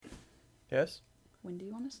Yes? When do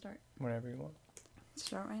you want to start? Whenever you want. Let's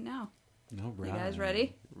start right now. No, You guys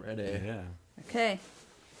ready? Ready. Yeah. Okay.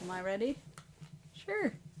 Am I ready?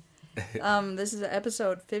 Sure. This is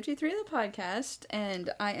episode 53 of the podcast, and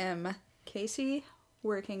I am Casey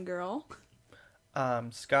Working Girl.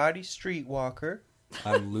 Scotty Streetwalker.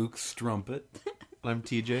 I'm Luke Strumpet. I'm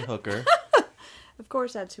TJ Hooker. Of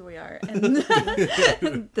course, that's who we are. And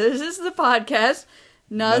this is the podcast,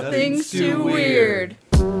 Nothing's Too Weird.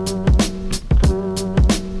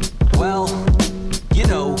 Well, you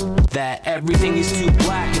know that everything is too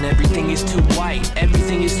black and everything is too white.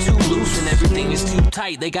 Everything is too loose and everything is too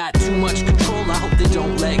tight. They got too much control, I hope they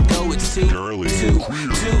don't let go. It's too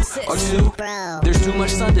There's too much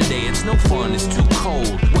sun today, it's no fun, it's too cold.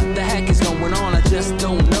 What the heck is going on, I just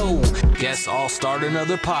don't know. Guess I'll start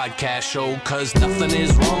another podcast show, cause nothing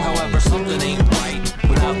is wrong, however something ain't right.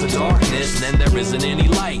 Without the darkness, then there isn't any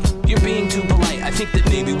light. You're being too polite, I think that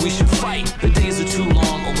maybe we should fight. The days are too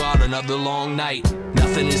long, oh god, another long night.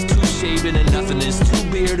 Nothing is too shaven and nothing is too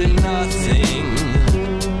weird and nothing.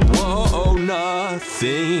 Whoa,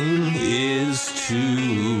 nothing is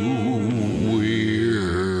too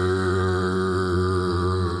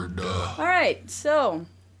weird. Alright, so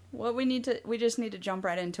we just need to jump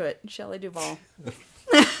right into it. Shelley Duvall.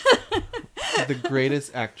 The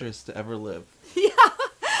greatest actress to ever live.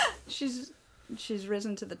 She's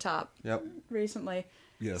risen to the top Yep. recently.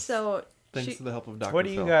 Yes. So Thanks to the help of Dr. What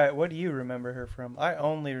do you Phil. got? What do you remember her from? I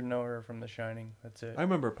only know her from The Shining. That's it. I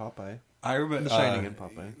remember Popeye. I remember The Shining and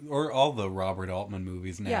Popeye. Or all the Robert Altman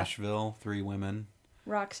movies. Yeah. Nashville, Three Women,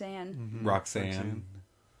 Roxanne. Roxanne.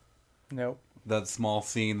 Nope. That small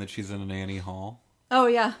scene that she's in an Annie Hall. Oh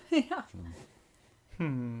yeah. Yeah.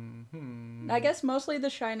 Hmm. I guess mostly The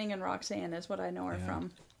Shining and Roxanne is what I know her Yeah.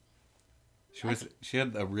 from. She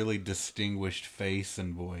had a really distinguished face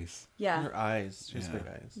and voice. Yeah. Her eyes. She has Yeah. big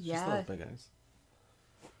eyes. She Yeah. still has big eyes.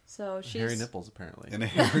 So And she's hairy nipples, apparently. And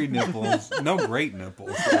hairy nipples. No great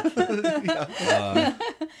nipples.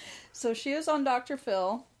 So she was on Dr.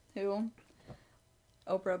 Phil, who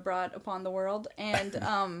Oprah brought upon the world, and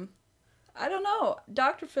I don't know,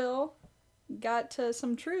 Dr. Phil got to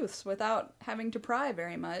some truths without having to pry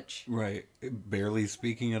very much. Right. Barely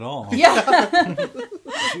speaking at all. Yeah.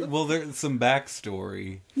 Well, there's some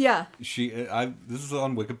backstory. Yeah. This is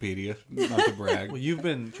on Wikipedia, not to brag. Well, you've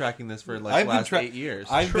been tracking this for I've like been last 8 years.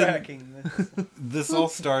 I've been, Tracking this. this all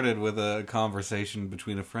started with a conversation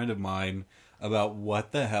between a friend of mine about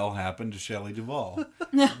what the hell happened to Shelley Duvall.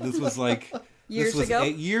 This was like Years this was ago?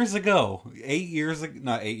 8 years ago. 8 years ago,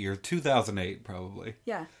 not 8 years, 2008 probably.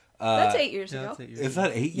 Yeah. That's 8 years Yeah, ago. that's 8 years. Is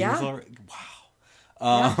that 8 Yeah. years already? Wow.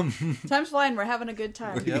 Time's flying. We're having a good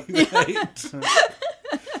time. Yep. Right.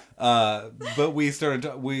 But we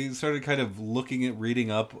started kind of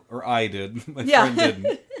reading up, or I did. My Yeah. friend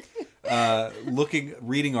didn't.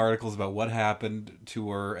 Reading articles about what happened to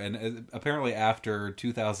her, and apparently after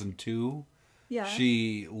 2002, Yeah.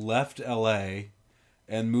 she left LA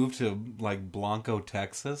and moved to like Blanco,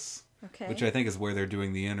 Texas, Okay. which I think is where they're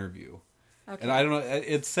doing the interview. Okay. And I don't know.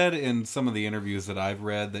 It said in some of the interviews that I've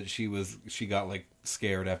read that she got like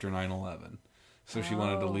scared after 9/11, so she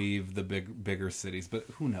wanted to Oh. leave the bigger cities. But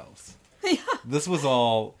who knows? This was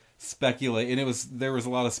all speculate, and there was a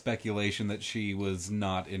lot of speculation that she was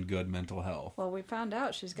not in good mental health. Well, we found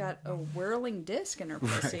out she's got a whirling disc in her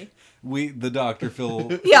pussy. The Dr.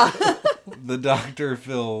 Phil Yeah. the Dr.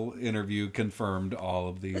 Phil interview confirmed all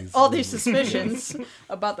of these Suspicions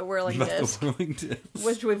about the whirling about disc. the whirling disc.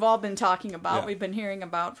 Which we've all been talking about. Yeah. We've been hearing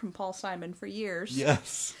about from Paul Simon for years.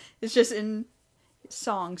 Yes. It's just in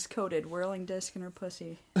songs coded, whirling disc in her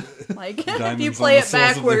pussy. Like, if Diamonds you on play the it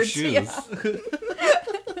soles of their backwards. shoes.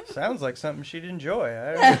 Yeah. Sounds like something she'd enjoy.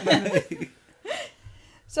 I don't know.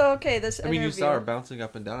 So, okay, this I interview. mean, you saw her bouncing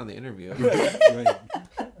up and down in the interview. Right.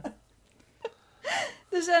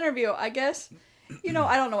 This interview, I guess, I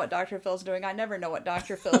don't know what Dr. Phil's doing. I never know what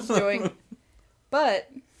Dr. Phil's doing.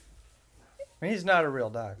 But, He's not a real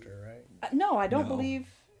doctor, right? no, I don't No. believe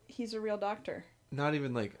he's a real doctor. Not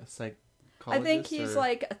even like a psychologist. I think he's or...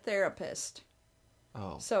 like a therapist.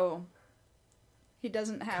 Oh. So, he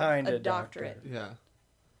doesn't have Kinda a doctorate. Yeah.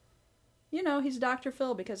 He's Dr.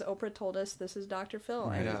 Phil because Oprah told us this is Dr. Phil.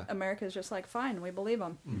 And Yeah. America's just like, fine, we believe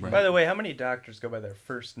him. Right. By the way, how many doctors go by their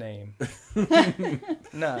first name?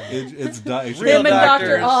 None. It's Real Him and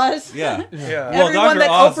Dr. doctors. Oz. Yeah. Yeah. Everyone that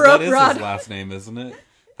Oz, Oprah that is brought- his last name, isn't it?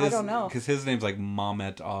 I don't know. Because his name's like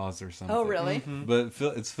Mamet Oz or something. Oh, really? But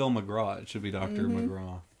it's Phil McGraw. It should be Dr.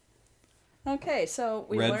 McGraw. Okay, so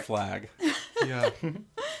we Red learned flag. Yeah.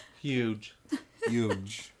 Huge.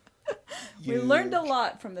 Huge. we learned a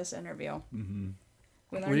lot from this interview. Mm-hmm.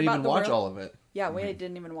 We We learned didn't about even the watch world. all of it. Yeah, we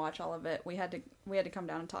didn't even watch all of it. We had to come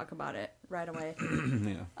down and talk about it right away.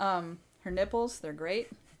 Yeah. Her nipples, they're great.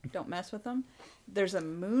 Don't mess with them. There's a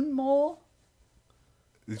moon mole.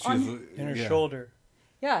 It's On- just, In her yeah. shoulder.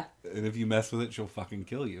 Yeah. And if you mess with it, she'll fucking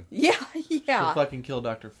kill you. Yeah, She'll yeah. fucking kill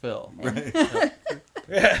Dr. Phil.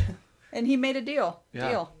 Yeah. And he made a deal. Yeah.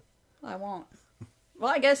 Deal. I won't.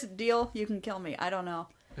 Well, I guess deal, you can kill me. I don't know.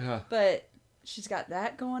 Yeah. But she's got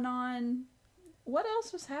that going on. What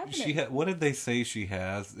else was happening? She what did they say she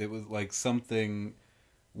has? It was like something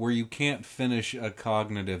where you can't finish a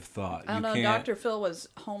cognitive thought. I don't know. You can't... Dr. Phil was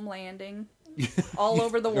home landing all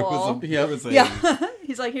over the There was wall. there was a- Yeah.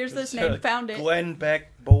 He's like, here's this name. Found it. Glenn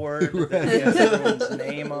Beck board that he has everyone's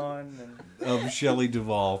name on. And... of Shelley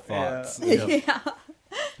Duvall thoughts. Yeah. Yep. Yeah.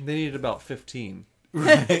 They needed about 15.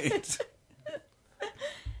 Right.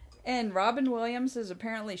 And Robin Williams is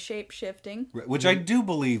apparently shape-shifting. Which I do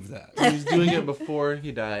believe that. He was doing it before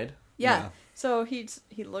he died. Yeah. Yeah. So he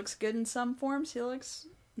looks good in some forms. He looks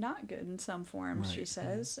not good in some forms, she Right.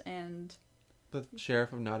 says. And, The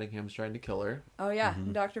sheriff of Nottingham's trying to kill her. oh yeah,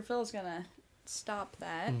 Dr. Phil's going to stop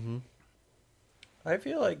that. Mm-hmm. I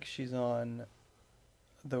feel like she's on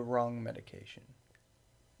the wrong medication.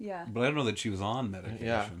 Yeah. But I don't know that she was on medication.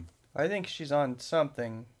 Yeah. I think she's on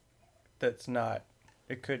something that's not.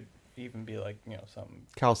 It could even be like, something.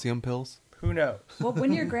 Calcium pills. Who knows? Well,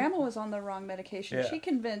 when your grandma was on the wrong medication, Yeah. she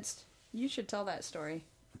convinced... You should tell that story.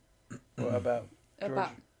 What about George? About...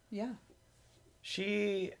 Yeah.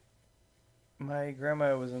 My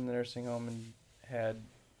grandma was in the nursing home and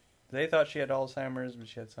they thought she had Alzheimer's, but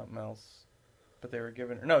she had something else. But they were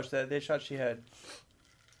giving her, no, they thought she had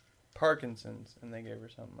Parkinson's, and they gave her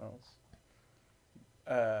something else.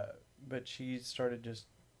 But she started just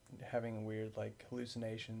having weird, like,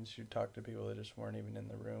 hallucinations. She would talk to people that just weren't even in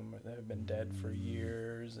the room, that had been dead for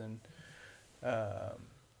years, and,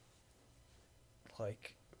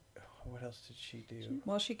 like, what else did she do?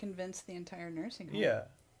 Well, she convinced the entire nursing home. Yeah.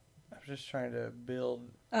 I was just trying to build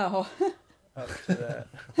Oh. up to that.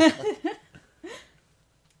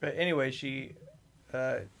 But anyway, she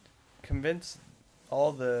convinced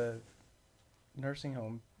all the nursing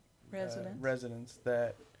home residents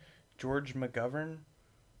that George McGovern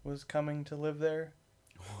was coming to live there.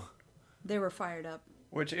 They were fired up.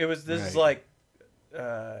 Which this is Right.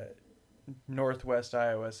 like Northwest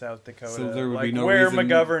Iowa, South Dakota. So there would like be no where reason-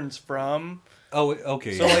 McGovern's from. Oh,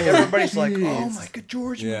 okay. So like everybody's like, Jeez. "Oh my god,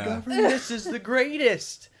 George Yeah. McGovern, this is the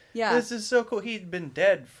greatest. Yeah. This is so cool." He'd been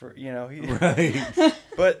dead for Right.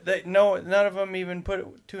 but none of them even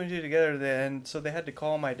put two and two together. Then so they had to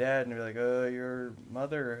call my dad and be like, your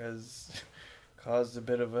mother has caused a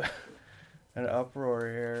bit of an uproar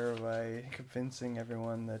here by convincing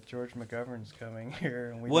everyone that George McGovern's coming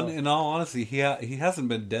here." And we Well, don't- in all honesty, he hasn't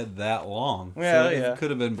been dead that long. Yeah, so yeah. It could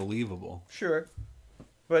have been believable. Sure,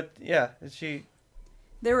 but yeah,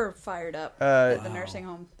 They were fired up Uh, at the nursing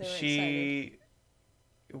home. They were excited. she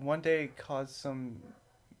one day caused some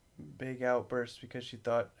big outburst because she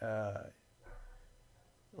thought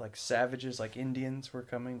like savages, like Indians, were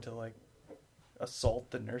coming to like assault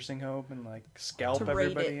the nursing home and like scalp To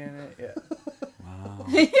raid everybody it. in it. Yeah. Wow.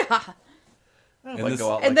 Yeah. I And might this-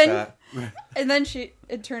 go out and like then- that. And then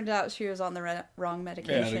it turned out she was on the wrong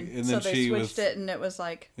medication. and so then they she switched was- it and it was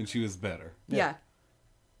like, And she was better. yeah.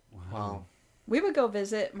 Wow. We would go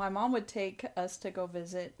visit. My mom would take us to go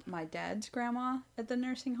visit my dad's grandma at the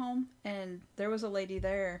nursing home. And there was a lady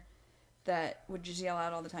there that would just yell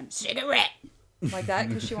out all the time, "Cigarette!" Like that,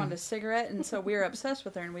 because she wanted a cigarette. And so we were obsessed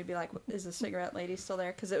with her. And we'd be like, "Is the cigarette lady still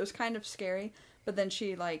there?" Because it was kind of scary. But then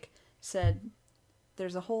she said,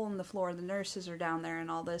 "There's a hole in the floor. The nurses are down there," and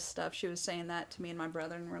all this stuff. She was saying that to me and my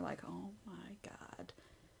brother. And we're like, "Oh my God."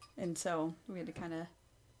 And so we had to kind of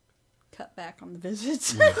cut back on the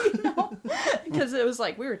visits, because it was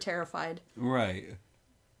like we were terrified. Right.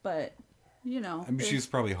 But I mean, it was- she's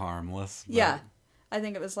probably harmless. But yeah. I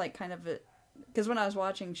think it was like kind of because when I was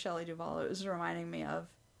watching Shelley Duvall, it was reminding me of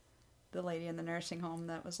the lady in the nursing home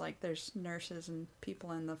that was like, "There's nurses and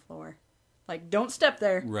people in the floor, like don't step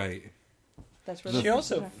there." Right. That's where She the-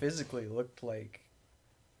 also physically looked like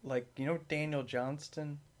Daniel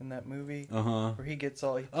Johnston in that movie, Uh-huh. where he gets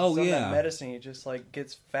all Oh, on yeah. that medicine. He just like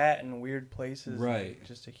gets fat in weird places, and, Right.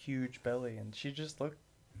 just a huge belly, and she just looked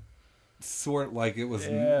Sort like it was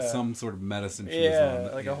Yeah. some sort of medicine she was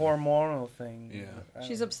on. like a hormonal thing. Yeah. I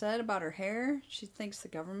She's don't- upset about her hair. She thinks the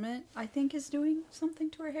government, I think, is doing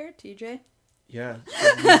something to her hair. TJ. Yeah.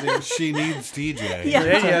 She needs TJ. Yeah.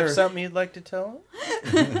 Hey, you have something you'd like to tell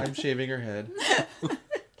him? I'm shaving her head.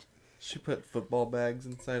 She put football bags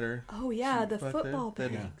inside her. Oh yeah, the Right there. football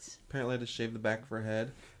That- bags. Apparently, had to shave the back of her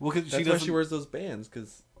head. Well, cause That's she why doesn't. she wears those bands,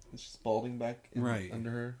 because she's balding back Right. under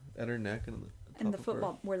her, at her neck and And the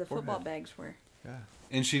football, where the football forehead. bags were. Yeah.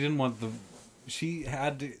 And she didn't want the. She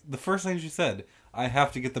had to. The first thing she said, "I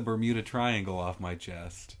have to get the Bermuda Triangle off my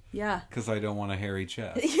chest Yeah. because I don't want a hairy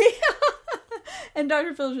chest." And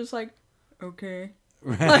Dr. Phil's just like, okay.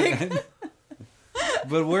 Right?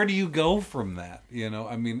 But where do you go from that? You know,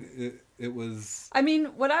 I mean, it was. I mean,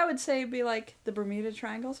 what I would say would be like the Bermuda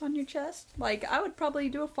Triangle's on your chest. Like, I would probably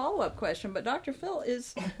do a follow-up question, but Dr. Phil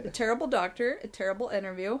is a terrible doctor, a terrible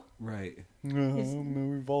interview. Right.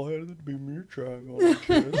 We've all had the Bermuda Triangle on our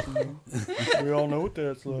chest. We all know what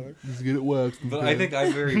that's like. Just get it waxed. But I think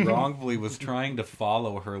I very wrongfully was trying to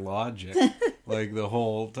follow her logic. Like the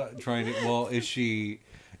whole trying to. Well, is she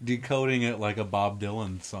decoding it like a Bob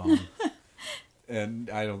Dylan song? And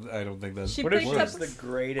I don't think that's. She What if picked she's up- the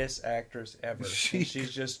greatest actress ever? She- And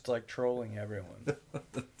she's just like trolling everyone.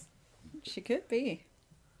 She could be.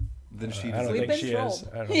 Then she. I don't We've think been she trolled. is.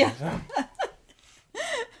 I don't Yeah. think so.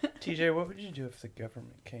 TJ, what would you do if the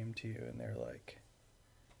government came to you and they're like,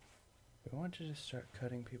 "We want you to start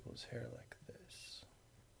cutting people's hair like this"?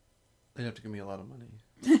 They'd have to give me a lot of money.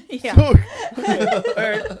 Yeah. All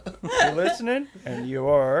right, you're listening, and you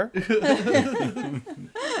are.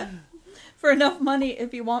 For enough money,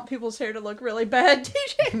 if you want people's hair to look really bad,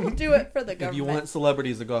 TJ will do it for the government. If you want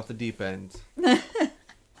celebrities to go off the deep end,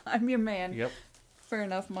 I'm your man. yep, For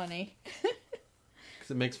enough money. because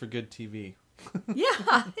it makes for good TV.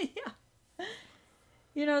 Yeah. Yeah.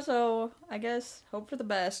 You know, so I guess hope for the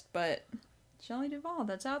best, but Shelley Duvall,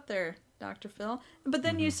 that's out there, Dr. Phil. But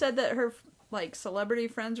then you said that her like celebrity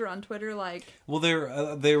friends are on Twitter, like, Well,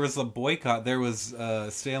 there was a boycott. There was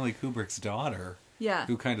Stanley Kubrick's daughter yeah,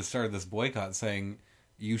 who kind of started this boycott, saying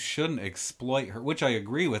you shouldn't exploit her, which I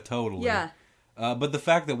agree with totally. yeah, But the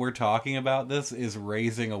fact that we're talking about this is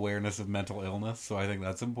raising awareness of mental illness, so I think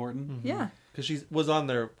that's important. yeah. Because she was on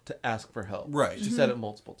there to ask for help. Right. She said it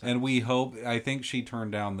multiple times. And we hope. I think she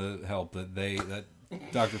turned down the help that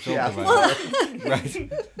Dr. Phil Yeah. provided.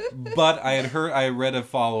 Right. But I read a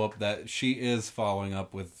follow up that she is following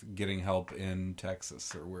up with getting help in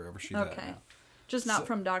Texas or wherever she's at Okay. now. Just not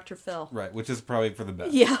from Dr. Phil. Right, which is probably for the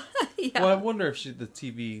best. Yeah. Yeah. Well, I wonder if the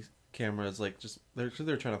TV camera is like just they're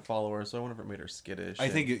trying to follow her. So I wonder if it made her skittish. I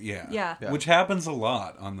think Yeah. Yeah. Which happens a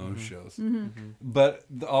lot on those shows. But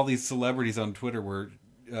all these celebrities on Twitter were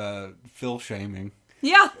Phil shaming.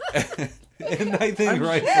 Yeah. And I think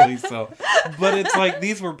rightfully so. But it's like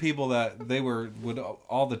these were people that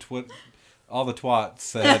all the twats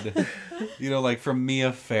said, you know, like from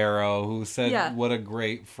Mia Farrow, who said Yeah. what a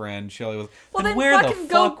great friend Shelley was. Well, and then where the fucking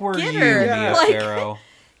go fuck were get you, her. Mia Like- Farrow?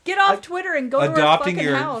 Get off Twitter and go to her Adopting fucking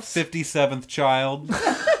your house. 57th child?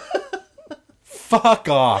 Fuck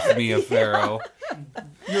off, Mia Farrow.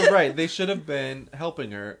 You're right. They should have been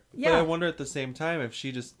helping her. Yeah. But I wonder at the same time if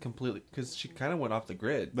she just completely because she kind of went off the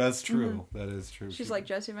grid. That's true. That is true. She's like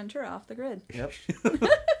Jesse Ventura off the grid. Yep.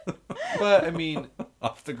 But I mean,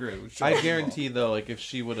 off the grid. with I Shelley. guarantee though, like if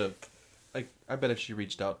she would have, like I bet if she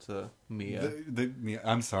reached out to Mia, Mia,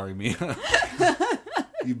 I'm sorry, Mia.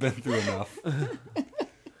 You've been through enough.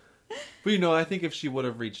 but you know, I think if she would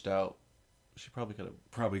have reached out, she probably could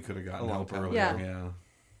have. Probably could have gotten A long help time earlier. ago. Yeah.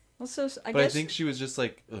 Well, so I But guess I think she was just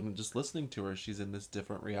like, I'm just listening to her. She's in this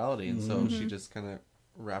different reality, and so Mm-hmm. she just kind of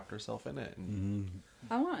wrapped herself in it. And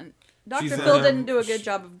I want Dr. She's, Phil didn't do a good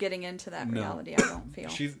job of getting into that No. reality. I don't feel.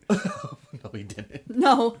 She's no, he didn't.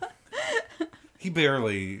 No. he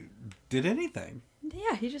barely did anything.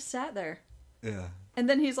 Yeah, he just sat there. Yeah. And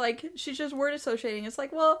then he's like, she's just word associating. It's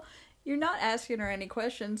like, well, you're not asking her any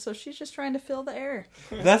questions, so she's just trying to fill the air.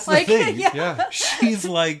 That's Like, the thing. yeah. Yeah. She's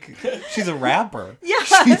a rapper. Yeah.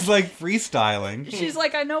 She's like freestyling. She's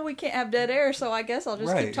like, I know we can't have dead air, so I guess I'll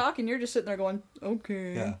just Right. keep talking. You're just sitting there going,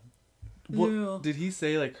 okay. Yeah. What Yeah. did he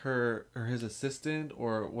say? Like her or his assistant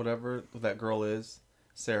or whatever that girl is,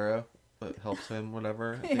 Sarah, that helps him.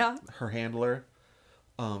 Whatever. I think Yeah. Her handler.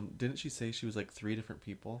 Didn't she say she was like 3 different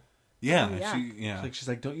people? Yeah. Oh, yeah. She's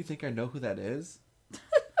like, don't you think I know who that is?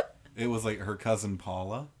 It was like her cousin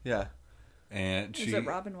Paula, Yeah, and she. Is it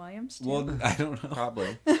Robin Williams? Too? Well, I don't know.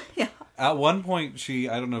 probably. yeah. At one point, I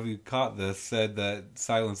don't know if you caught this, said that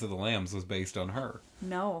Silence of the Lambs was based on her.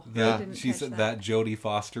 No. Yeah. I didn't She catch said that Jodie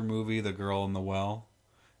Foster movie, The Girl in the Well,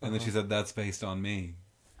 and then she said that's based on me.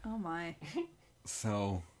 Oh, my.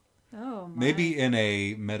 So Oh, my. maybe in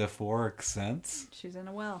a metaphoric sense. She's in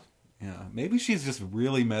a well. Yeah, maybe she's just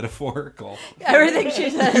really metaphorical. Everything she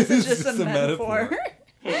says is just It's a a metaphor.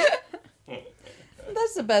 metaphor.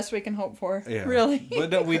 That's the best we can hope for. Yeah. Really. But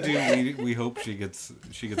no, we hope she gets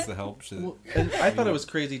the help. Well, and I thought it was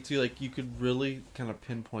crazy too. Like you could really kind of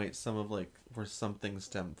pinpoint some of like where something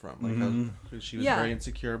stemmed from. Like how she was very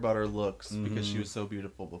insecure about her looks because she was so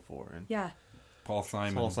beautiful before. And Yeah. Paul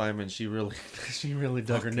Simon, she really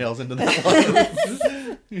dug her nails into that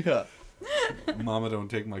one. Yeah. Mama, don't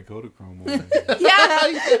take my Kodachrome away.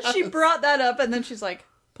 Yeah. She brought that up, and then she's like,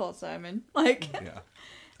 Paul Simon. Like, Yeah.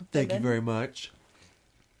 Thank you very much.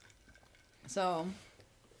 so,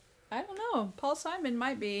 I don't know. Paul Simon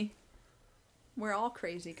might be where all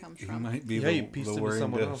crazy comes He from. might be Yeah, you pieced the into wearing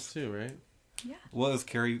someone disc. else too, right? Yeah. Well, it was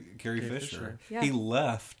Carrie Carrie Fisher. Fisher. Yeah. He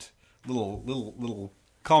left little.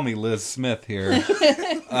 Call me Liz Smith here.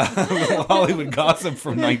 Hollywood gossip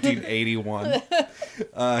from 1981.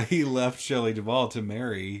 He left Shelley Duvall to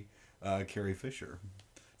marry Carrie Fisher.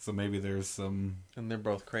 So maybe there's some, And they're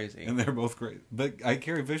both crazy. and they're both great. But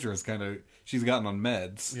Carrie Fisher is she's gotten on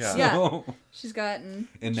meds. Yeah. So, Yeah. She's gotten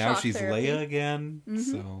and now shock she's therapy. Leia again.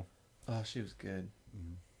 So Oh, she was good.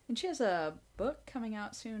 And she has a book coming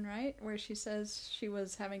out soon, right? Where she says she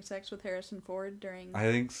was having sex with Harrison Ford during...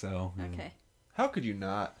 I think so. Yeah. Okay. How could you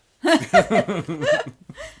not?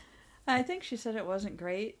 I think she said it wasn't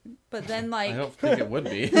great. But then, I like... don't think it would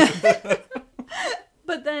be.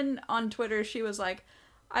 But then on Twitter, she was like,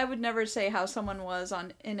 I would never say how someone was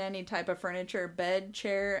in any type of furniture, bed,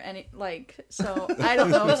 chair, any like. So I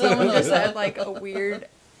don't know if someone just had like a weird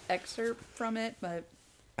excerpt from it, but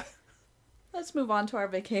let's move on to our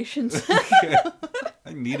vacations.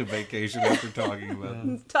 I need a vacation after talking about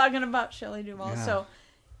it. Talking about Shelley Duvall. Yeah. So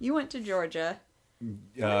you went to Georgia.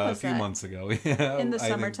 A was few that? months ago. Yeah, In the I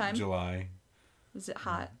think summertime? July. Was it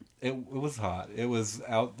hot? It was hot. It was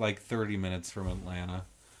out like 30 minutes from Atlanta.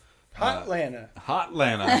 Hot Lana. Hot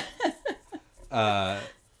Atlanta.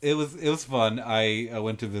 It was fun. I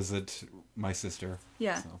went to visit my sister.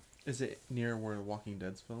 Yeah. So. Is it near where Walking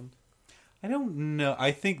Dead's filmed? I don't know.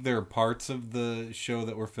 I think there are parts of the show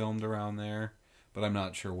that were filmed around there, but I'm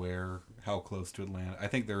not sure how close to Atlanta. I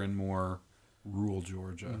think they're in more rural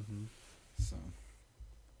Georgia. So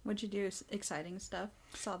What'd you do? Exciting stuff?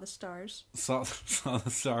 Saw the stars? saw the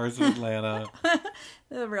stars of Atlanta.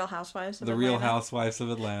 The Real Housewives of The Real Atlanta. Housewives of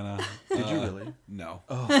Atlanta. Did you really? No.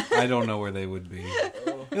 Oh. I don't know where they would be.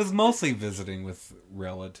 It was mostly visiting with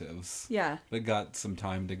relatives. Yeah. But got some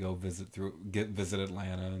time to go visit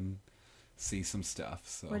Atlanta and see some stuff.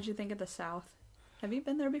 So. What'd you think of the South? Have you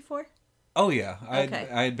been there before? Oh yeah, Okay.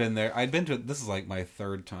 I had been there. I'd been to. This is like my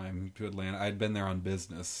third time to Atlanta. I'd been there on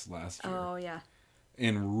business last year Oh, yeah.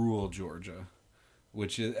 in rural Georgia,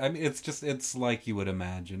 which is. I mean, it's like you would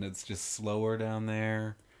imagine. It's just slower down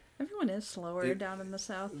there. Everyone is slower down in the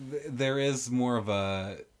South. There is more of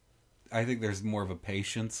a. I think there's more of a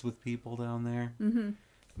patience with people down there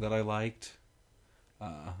that I liked.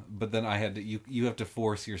 But then I had to. You have to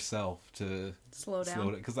force yourself to Slow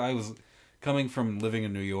down. because I was coming from living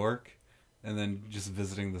in New York, and then just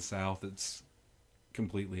visiting the South. It's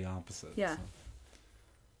completely opposite. Yeah. so.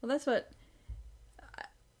 Well, that's what.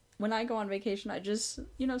 When I go on vacation, I just,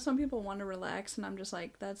 some people want to relax, and I'm just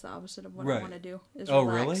like, that's the opposite of what I Right. want to do. Is Oh,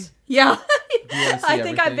 relax. really? Yeah. Do you wanna see I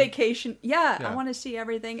think I everything? vacation. Yeah, I Yeah. want to see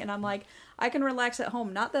everything, and I'm like, I can relax at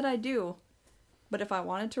home. Not that I do, but if I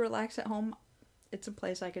wanted to relax at home, it's a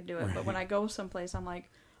place I could do it. But when I go someplace, I'm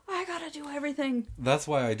like, I gotta do everything. That's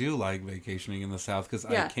why I do like vacationing in the South, because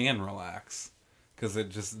Yeah. I can relax. Because it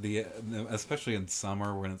just especially in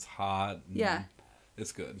summer when it's hot. Yeah.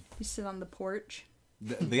 It's good. You sit on the porch,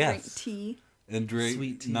 Yes. drink tea. And drink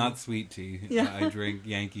Sweet tea. not sweet tea. Yeah. I drink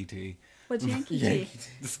Yankee tea. What's Yankee tea?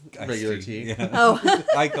 Just iced Regular tea. Yeah. Oh,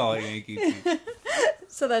 I call it Yankee tea.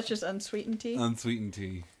 so that's just unsweetened tea? Unsweetened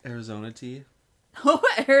tea. Arizona tea. Oh,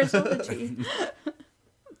 Arizona tea.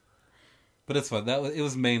 But it's fun. It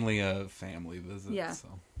was mainly a family visit. Yeah. So.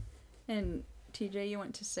 And TJ, you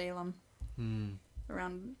went to Salem Mm.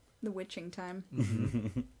 around the witching time.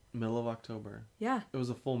 Middle of October. Yeah, It was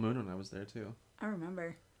a full moon when I was there too. I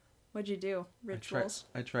remember. What'd you do? Rituals?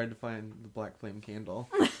 I tried to find the black flame candle.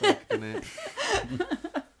 But I couldn't.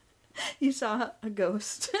 You saw a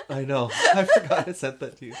ghost. I know. I forgot I sent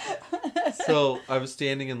that to you. So I was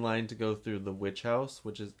standing in line to go through the witch house,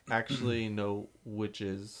 which is actually no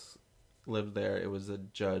witches lived there. It was a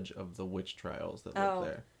judge of the witch trials that lived Oh.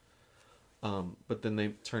 there. But then they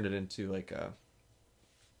turned it into like a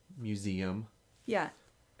museum. Yeah.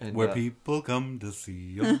 And, Where people come to see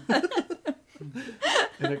you.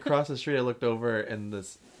 And across the street, I looked over, and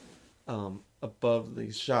this above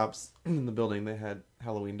these shops in the building, they had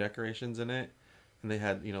Halloween decorations in it, and they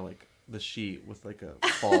had like the sheet with like a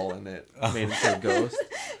ball in it made into a ghost.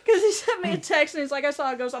 Because he sent me a text and he's like, I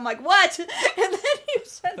saw a ghost. I'm like, what? And then You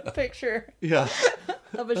sent a picture Yeah.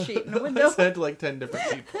 of a sheet in a I window. sent like 10 different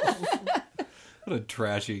people. What a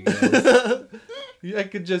trashy ghost. Yeah, I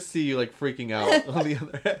could just see you like freaking out on the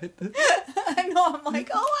other end. I know. I'm like,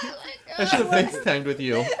 oh my I god. should have FaceTimed with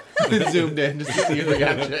you and zoomed in just to see your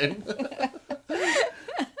reaction.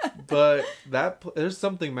 But there's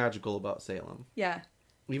something magical about Salem. Yeah.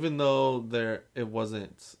 Even though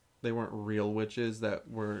they weren't real witches that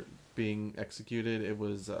were being executed, it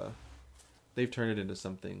was they've turned it into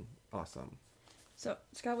something awesome. So,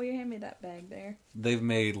 Scott, will you hand me that bag there? They've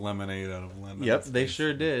made lemonade out of lemons. Yep, they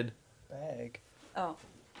sure did. Bag. Oh.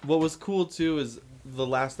 What was cool too is the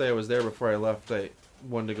last day I was there before I left, I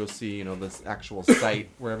wanted to go see, this actual site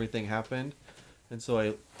where everything happened. And so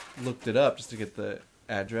I looked it up just to get the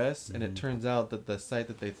address, and it turns out that the site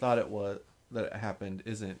that they thought that it happened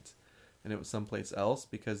isn't. And it was someplace else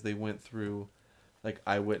because they went through like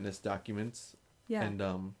eyewitness documents. Yeah.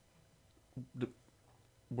 And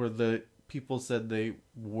where the people said they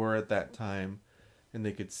were at that time and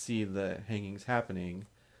they could see the hangings happening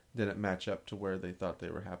didn't match up to where they thought they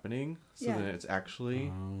were happening. So Yeah. then it's actually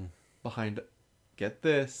behind, get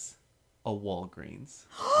this, a Walgreens.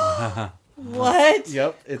 What?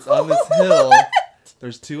 Yep, it's on this hill.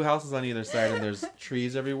 There's 2 houses on either side and there's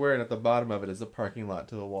trees everywhere, and at the bottom of it is a parking lot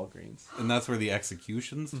to the Walgreens. And that's where the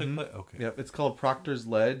executions took place? Okay. Yep, it's called Proctor's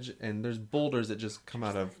Ledge, and there's boulders that just come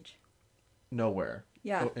out of nowhere.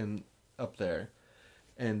 Yeah. And up there.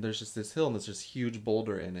 And there's just this hill and there's this huge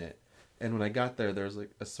boulder in it. And when I got there, there was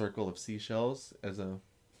like a circle of seashells as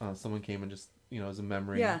someone came and just, as a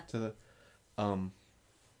memory to the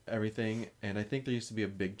everything. And I think there used to be a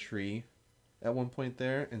big tree at one point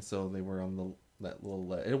there, and so they were on that little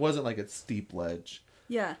ledge. It wasn't like a steep ledge,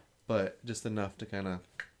 Yeah. but just enough to kind of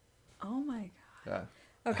Oh my god.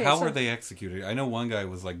 Okay. How so, were they executed? I know one guy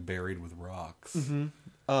was like buried with rocks. Mm-hmm.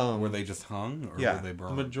 Were they just hung, or Yeah, were they the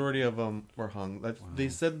burned? majority of them were hung. They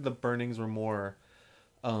said the burnings were more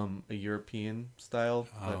a European style.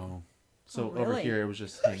 But, Oh. so Oh, over really? here it was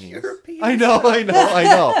just hangings. European I know.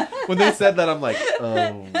 When they said that, I'm like,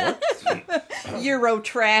 oh, what? Euro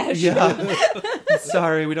trash. Yeah.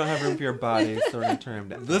 Sorry, we don't have room for your body, so we're gonna turn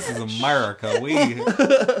them down. This is America. We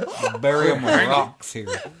bury them with rocks here.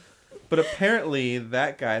 But apparently,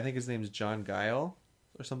 that guy, I think his name is John Guile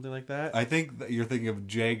or something like that. I think that you're thinking of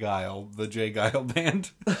Jay Guile, the Jay Guile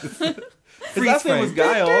band. His last name was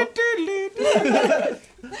Guile.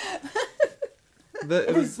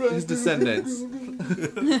 It was his descendants.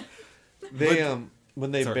 They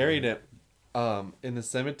when they Sorry. buried it in the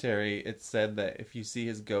cemetery, it said that if you see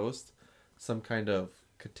his ghost, some kind of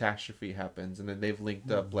catastrophe happens, and then they've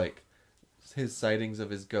linked up like his sightings of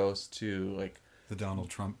his ghost to like. The Donald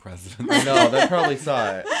Trump president. I know, they probably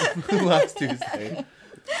saw it last Tuesday.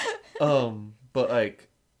 But like,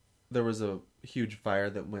 there was a huge fire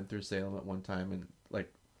that went through Salem at one time, and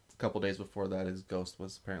like a couple days before that, his ghost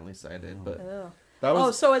was apparently sighted. But Ugh. that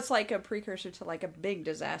was So it's like a precursor to like a big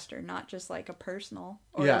disaster, not just like a personal.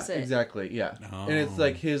 Or yeah, is it? exactly, yeah. Oh. And it's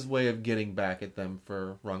like his way of getting back at them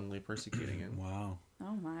for wrongly persecuting him. Wow.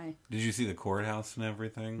 Oh my. Did you see the courthouse and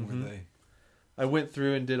everything? Mm-hmm. Were they? I went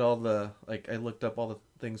through and did all the I looked up all the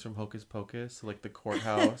things from Hocus Pocus, so like the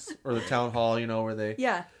courthouse or the town hall, where they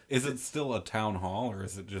Yeah. Is it still a town hall, or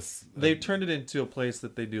is it just? they turned it into a place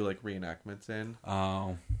that they do like reenactments in.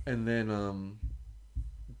 Oh. And then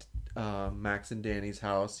Max and Danny's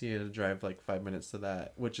house, he had to drive like 5 minutes to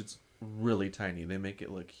that, which is really tiny. They make it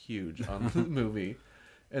look huge on the movie.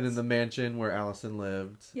 And then the mansion where Allison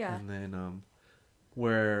lived. Yeah. And then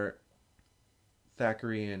where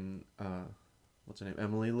Thackeray and what's her name,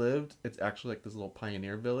 Emily lived. It's actually like this little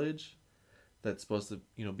pioneer village that's supposed to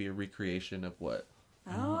be a recreation of what.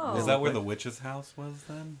 Oh. Is that where the witch's house was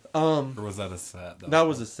then? Or was that a set? That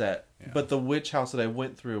was a set. Yeah. But the witch house that I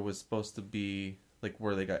went through was supposed to be like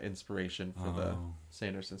where they got inspiration for the Oh.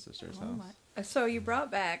 Sanderson sisters' Oh house. my. So you brought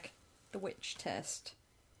back the witch test.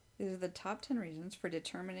 These are the top 10 reasons for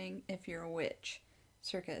determining if you're a witch.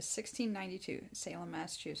 Circa 1692, Salem,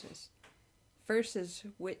 Massachusetts. First is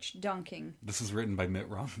witch dunking. This is written by Mitt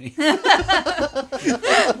Romney.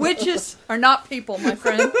 Witches are not people, my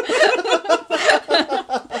friend.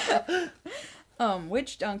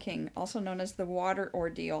 Witch dunking, also known as the water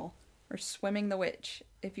ordeal, or swimming the witch.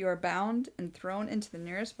 If you are bound and thrown into the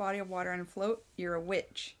nearest body of water and float, you're a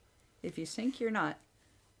witch. If you sink, you're not.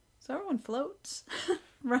 So everyone floats,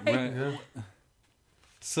 right? Right.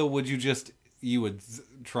 So would you would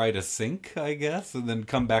try to sink, I guess, and then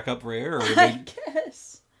come back up for air, or would I they...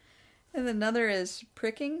 guess. And another is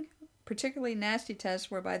pricking, particularly nasty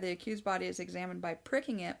test whereby the accused body is examined by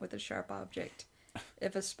pricking it with a sharp object.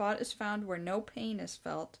 If a spot is found where no pain is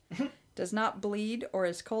felt, does not bleed, or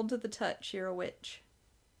is cold to the touch, you're a witch.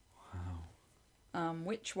 Wow.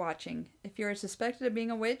 Witch watching. If you are suspected of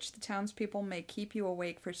being a witch, the townspeople may keep you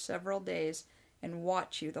awake for several days and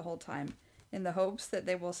watch you the whole time, in the hopes that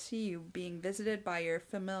they will see you being visited by your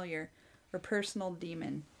familiar or personal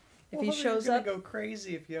demon. If he shows you're up, gonna go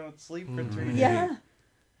crazy if you don't sleep for 3 days. yeah.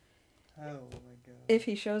 Oh my god. If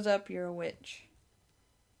he shows up, you're a witch.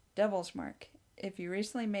 Devil's mark. If you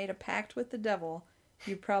recently made a pact with the devil,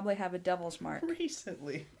 you probably have a devil's mark.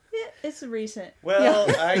 Recently. Yeah, it's recent. Well,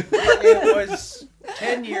 Yeah. it was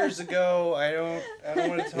 10 years ago. I don't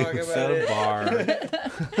want to talk It was about at it. a bar.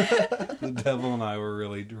 The devil and I were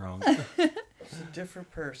really drunk. I was a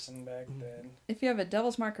different person back then. If you have a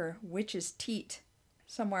devil's mark or witch's teat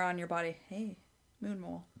somewhere on your body, hey, moon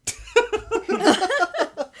mole.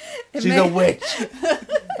 She's a witch.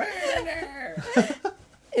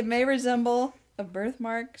 It may resemble a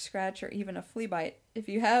birthmark, scratch, or even a flea bite. If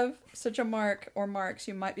you have such a mark or marks,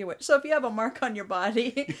 you might be a witch. So if you have a mark on your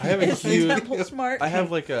body, I have a it's huge- the devil's mark. I have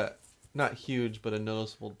like a, not huge, but a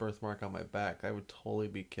noticeable birthmark on my back. I would totally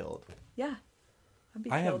be killed. Yeah. I'd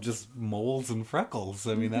be I have killed. just moles and freckles.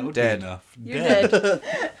 I mean, that would Dead. be enough. You're dead.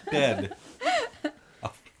 Dead.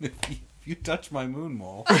 If you touch my moon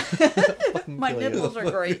mole. My kill you. nipples are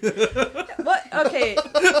great. What? Okay.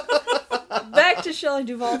 Back to Shelley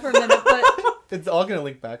Duvall for a minute, but It's all gonna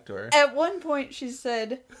link back to her. at one point she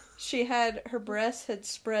said she had her breasts had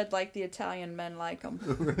spread like the Italian men like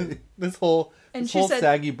them. This whole And this she whole said-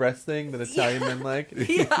 saggy breast thing that Italian men like.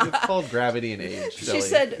 Yeah. It's called gravity and age. She Shelley.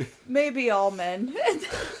 said maybe all men. And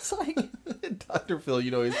it's like Dr. Phil,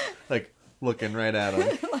 you know, he's like looking right at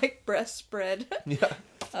him. like breast spread. Yeah.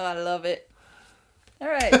 Oh, I love it. All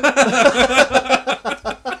right.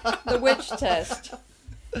 The witch test.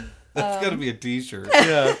 That's gotta be a t-shirt.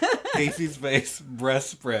 Yeah. Casey's face, breast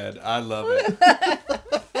spread. I love it.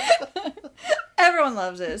 Everyone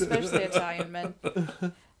loves it, especially Italian men.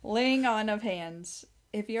 Laying on of hands.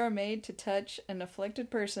 If you are made to touch an afflicted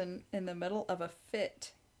person in the middle of a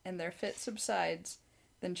fit and their fit subsides,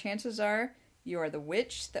 then chances are you are the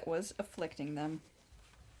witch that was afflicting them.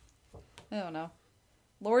 I don't know.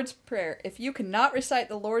 Lord's Prayer. If you cannot recite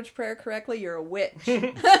the Lord's Prayer correctly, you're a witch.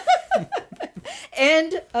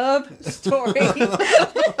 End of story.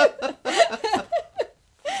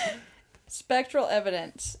 Spectral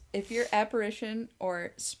evidence. If your apparition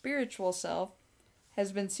or spiritual self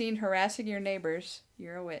has been seen harassing your neighbors,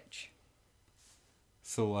 you're a witch.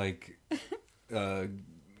 So like, like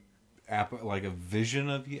a vision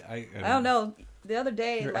of you. I I don't know. The other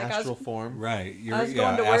day, Your like astral form. Right. You're, I was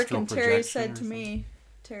going to work astral and Terry projection said or to something. me,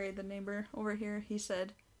 Terry, the neighbor over here, he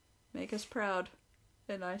said, "Make us proud,"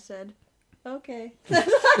 and I said, "Okay."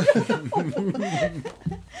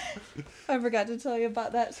 I forgot to tell you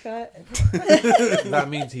about that, Scott. That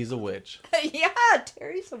means he's a witch. Yeah,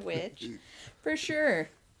 Terry's a witch. For sure.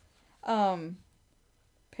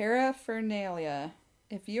 Paraphernalia.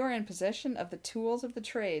 If you are in possession of the tools of the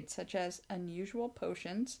trade, such as unusual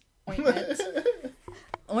potions,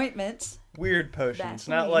 ointments, Weird potions,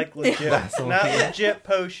 Vaseline. not like legit, Vaseline. not legit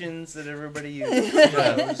potions that everybody uses.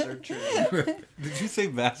 Those are true. Did you say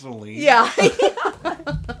Vaseline? yeah,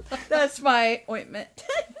 that's my ointment.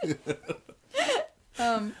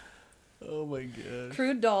 Oh my god.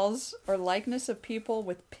 Crude dolls or likeness of people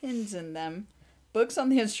with pins in them, books on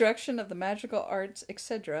the instruction of the magical arts,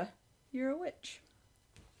 etc. You're a witch.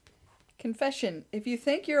 Confession. If you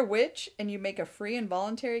think you're a witch and you make a free and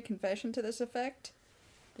voluntary confession to this effect,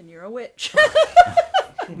 then you're a witch.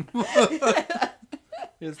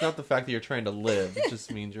 It's not the fact that you're trying to live. It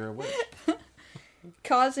just means you're a witch.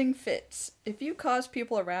 Causing fits. If you cause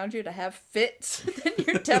people around you to have fits, then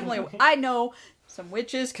you're definitely... I know some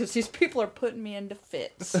witches because these people are putting me into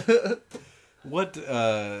fits. What do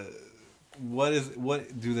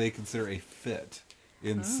they consider a fit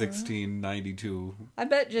in 1692? I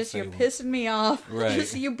bet just you're Salem. pissing me off. Right.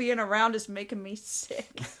 Just you being around is making me sick.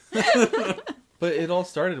 But it all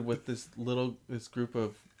started with this group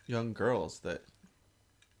of young girls that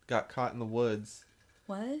got caught in the woods,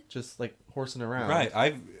 What? just like horsing around. Right.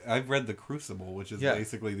 I've read The Crucible, which is Yeah.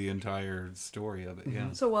 basically the entire story of it.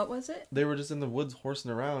 Yeah. So what was it? They were just in the woods horsing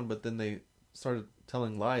around, but then they started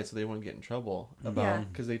telling lies so they wouldn't get in trouble about Yeah.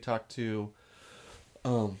 because they talked to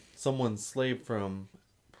someone's slave from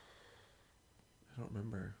I don't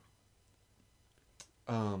remember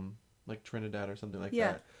like Trinidad or something like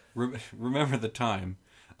Yeah. that. Remember the time.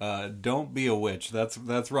 Don't be a witch. That's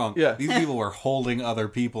wrong. Yeah. These people were holding other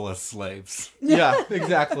people as slaves. Yeah,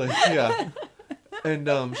 exactly. Yeah.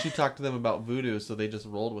 And she talked to them about voodoo, so they just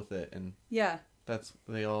rolled with it, and Yeah. that's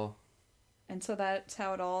they all And so that's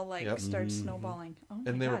how it all like Yep. starts snowballing. Oh my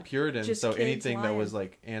And they were God. Puritans, Just so kids anything that lying. was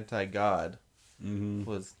like anti-God Mm-hmm.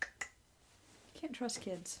 was Can't trust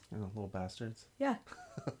kids. little bastards. Yeah.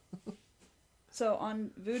 So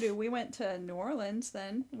on Voodoo, we went to New Orleans.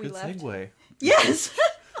 Then we Good left. segue. Yes.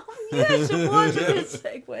 Oh, yes, it was a good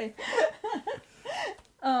segue.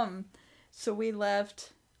 So we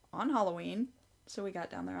left on Halloween. So we got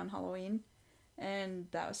down there on Halloween, and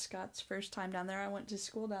that was Scott's first time down there. I went to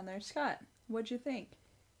school down there. Scott, what'd you think?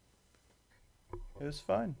 It was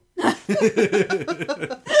fun.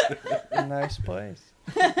 A nice place.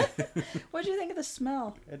 What'd you think of the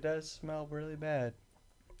smell? It does smell really bad.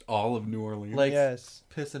 All of New Orleans. Like Yes.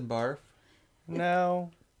 piss and barf,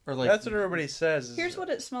 No. or like That's what everybody says. is- Here's what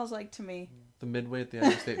it smells like to me. the Midway at the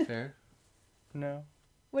Iowa State Fair. No.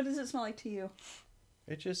 What does it smell like to you?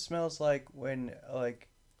 It just smells like when, like,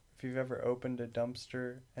 if you've ever opened a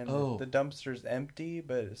dumpster and Oh. the dumpster's empty,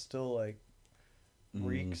 but it still, like,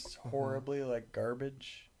 reeks horribly like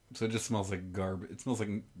garbage. So it just smells like garbage. It smells like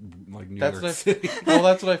New That's York what I City. Well,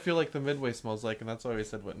 that's what I feel like the Midway smells like, and that's why we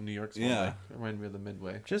said what New York smells Yeah. like. It reminded me of the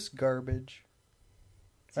Midway. Just garbage.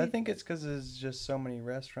 I See- think it's because there's just so many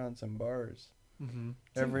restaurants and bars. Mm-hmm.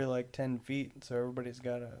 Every, like, 10 feet, so everybody's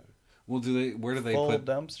got a Well, where do they full put?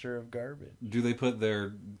 dumpster of garbage. Do they put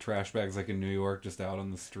their trash bags like in New York, just out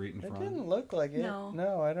on the street in It front? didn't look like it. No.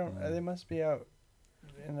 No, I don't. They must be out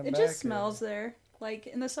in the It back. just smells there. Like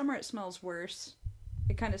in the summer, it smells worse.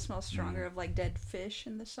 It kind of smells stronger of like dead fish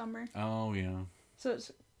in the summer. Oh yeah. So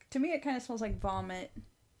it's, to me, it kind of smells like vomit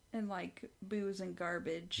and like booze and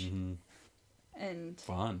garbage Mm-hmm. and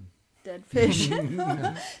Fun. dead fish.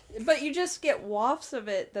 But you just get wafts of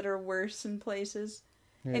it that are worse in places.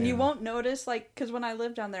 And you won't notice, like, because when I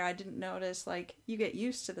lived down there, I didn't notice, like, you get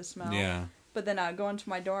used to the smell. Yeah. But then I'd go into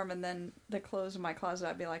my dorm, and then the clothes in my closet,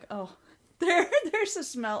 I'd be like, oh, there's a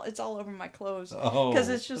smell. It's all over my clothes. Oh. Because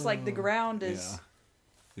it's just like the ground is... Yeah.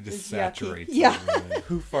 It just It's yucky. saturates. Yeah. everything.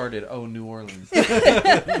 Who farted? Oh, New Orleans.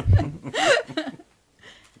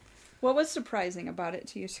 What was surprising about it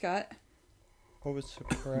to you, Scott? What was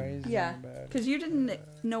surprising Yeah, about it? because you didn't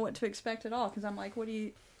know what to expect at all. Because I'm like, what are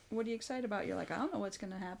you excited about? You're like, I don't know what's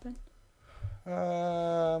going to happen.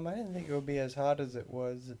 I didn't think it would be as hot as it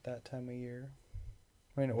was at that time of year.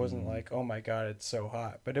 I mean, it wasn't like, oh my god, it's so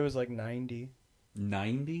hot, but it was like 90.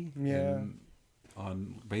 90. Yeah.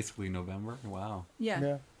 On basically November. Wow.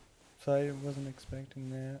 Yeah. So I wasn't expecting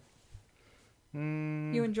that.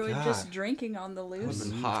 You enjoyed just God. drinking on the It would have loose.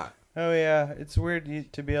 been hot. Oh yeah, it's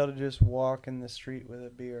weird to be able to just walk in the street with a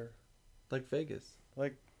beer. Like Vegas.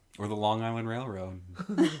 Like, Or the Long Island Railroad.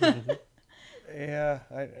 yeah,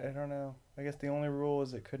 I don't know. I guess the only rule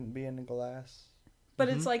is it couldn't be in a glass. But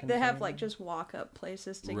it's like they have Container. like just walk up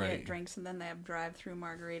places to Right. get drinks, and then they have drive through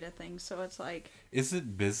margarita things. So it's like Is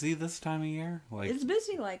it busy this time of year? Like, it's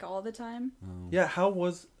busy like all the time. oh. Yeah, how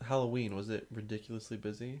was Halloween? Was it ridiculously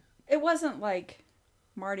busy? It wasn't like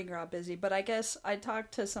Mardi Gras busy, but I guess I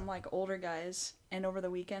talked to some like older guys, and over the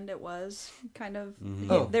weekend it was kind of.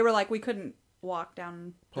 Oh. They were like, we couldn't walk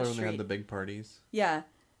down the Probably when they street. had the big parties. Yeah,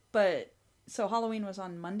 but so Halloween was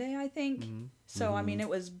on Monday, I think. Mm-hmm. So I mean, it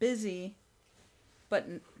was busy, but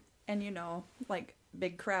and you know, like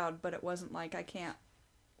big crowd, but it wasn't like I can't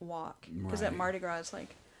walk because at Right. Mardi Gras it's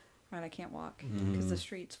like, right, I can't walk because the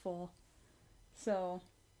street's full. So,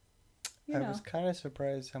 you I know, was kind of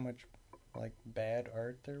surprised how much like bad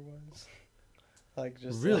art there was. Like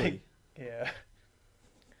just Really? like, yeah.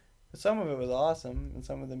 Some of it was awesome, and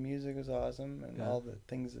some of the music was awesome, and Yeah. all the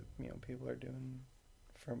things that people are doing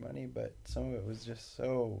for money. But some of it was just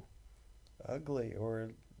so ugly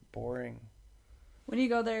or boring. when you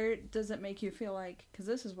go there, does it make you feel like? Because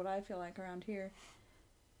this is what I feel like around here.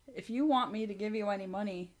 If you want me to give you any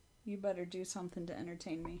money, you better do something to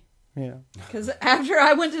entertain me. Yeah. Because after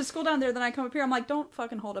I went to school down there, then I come up here, I'm like, don't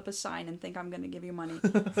fucking hold up a sign and think I'm going to give you money.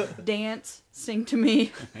 Dance, sing to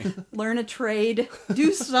me, learn a trade,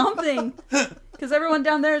 do something. Because everyone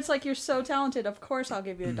down there, it's like, you're so talented. Of course I'll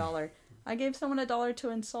give you $1. I gave someone $1 to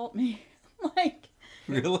insult me. Like,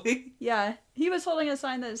 Really? yeah. He was holding a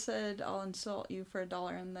sign that said, I'll insult you for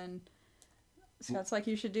 $1. And then Scott's like,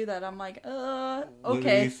 you should do that. I'm like, What okay.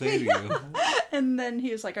 did he say to you? And then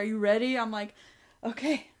he was like, are you ready? I'm like,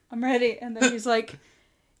 okay, I'm ready. And then he's like,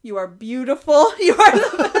 you are beautiful. You are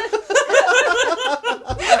the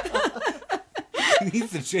He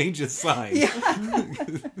needs to change his sign.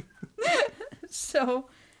 best. So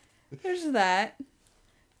there's that.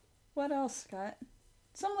 What else, Scott?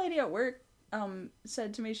 Some lady at work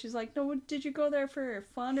said to me, she's like, no, did you go there for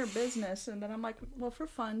fun or business? And then I'm like, well, for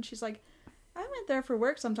fun. She's like, I went there for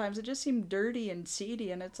work sometimes. It just seemed dirty and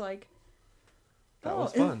seedy. And it's like, That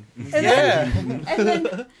was Oh, fun. And Yeah. then, and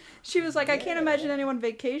then she was like, I can't imagine anyone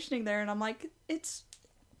vacationing there. And I'm like, it's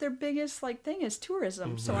their biggest like thing is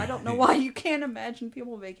tourism. So I don't know why you can't imagine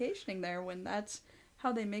people vacationing there when that's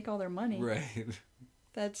how they make all their money. Right.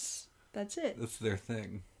 That's it. That's their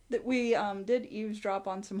thing. That we did eavesdrop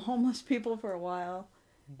on some homeless people for a while.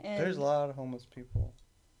 And There's a lot of homeless people.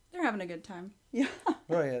 they're having a good time. Yeah.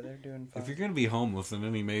 Oh yeah, they're doing fine. If you're going to be homeless in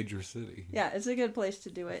any major city, Yeah, it's a good place to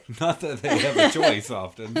do it. not that they have a choice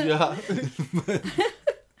often. Yeah.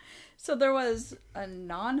 So there was a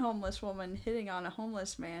non-homeless woman hitting on a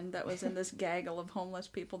homeless man that was in this gaggle of homeless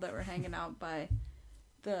people that were hanging out by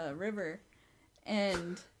the river.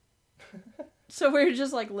 And so we were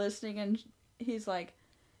just like listening, and he's like,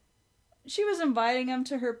 she was inviting him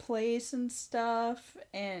to her place and stuff,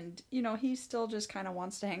 and you know, he still just kind of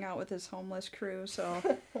wants to hang out with his homeless crew,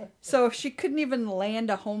 so she couldn't even land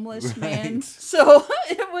a homeless man. Right. So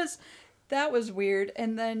that was weird.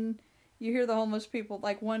 And then you hear the homeless people,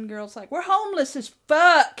 like one girl's like, we're homeless as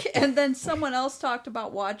fuck, and then someone else talked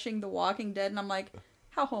about watching The Walking Dead, and I'm like,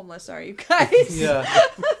 how homeless are you guys? Yeah.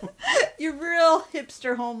 You're real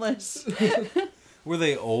hipster homeless. Were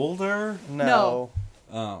they older? No.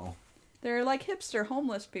 Oh. They're like hipster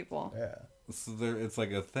homeless people. Yeah. So it's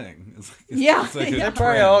like a thing. It's like, Yeah, it's like a yeah. They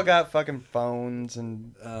probably trend. all got fucking phones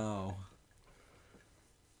and Oh.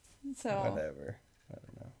 So whatever. I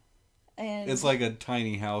don't know. and It's like a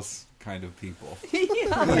tiny house kind of people.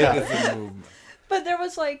 yeah. Yeah. It's a movement. But there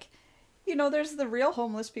was like, you know, there's the real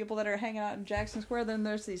homeless people that are hanging out in Jackson Square. Then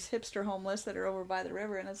there's these hipster homeless that are over by the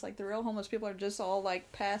river, and it's like the real homeless people are just all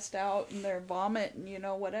like passed out and they're vomit and you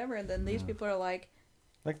know whatever. And then these people are like,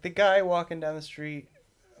 Like the guy walking down the street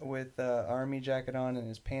with army jacket on and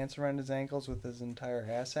his pants around his ankles with his entire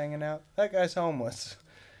ass hanging out. That guy's homeless.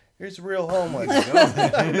 He's real homeless.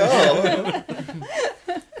 No.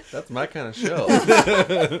 That's my kind of show.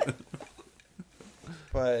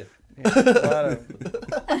 But yeah, a lot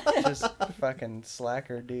of just fucking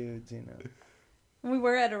slacker dudes, you know. we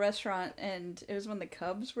were at a restaurant, and it was when the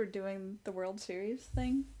Cubs were doing the World Series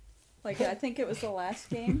thing. Like I think it was the last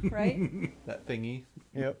game, right? That thingy.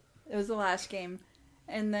 Yep. It was the last game.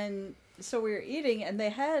 And then, so we were eating, and they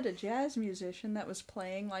had a jazz musician that was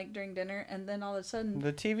playing, like, during dinner, and then all of a sudden,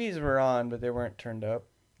 The TVs were on, but they weren't turned up.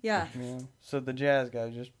 yeah. You know? So the jazz guy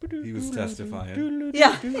was just... He was testifying.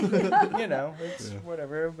 Yeah. You know, it's Yeah.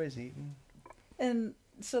 whatever, everybody's eating. And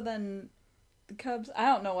so then the Cubs, I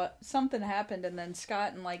don't know what, something happened, and then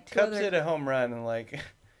Scott and, like, two Cubs other... hit a home run, and, like,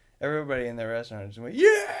 everybody in the restaurant just went,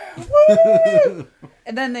 yeah! Woo!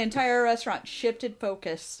 And then the entire restaurant shifted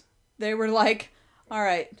focus. They were like, all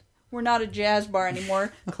right, we're not a jazz bar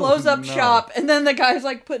anymore. Close up no. shop. And then the guy's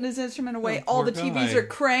like putting his instrument away. Oh, All poor the TVs guy. are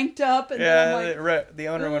cranked up. And then I'm Yeah, like, the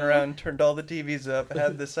owner went around and turned all the TVs up,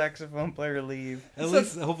 had the saxophone player leave. At So-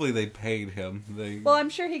 least, hopefully, they paid him. They well, I'm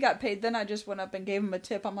sure he got paid. Then I just went up and gave him a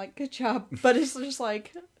tip. I'm like, good job. But it's just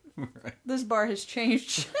like, Right. this bar has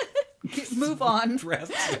changed. Move on.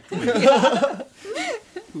 drastically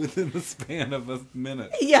within the span of a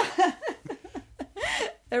minute. Yeah.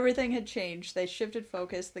 Everything had changed. They shifted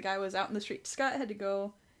focus. The guy was out in the street. Scott had to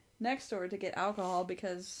go next door to get alcohol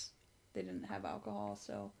because they didn't have alcohol.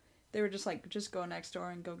 So they were just like, just go next door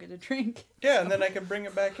and go get a drink. Yeah, and then I could bring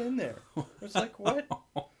it back in there. It's like, what?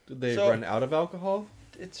 Did they So- run out of alcohol?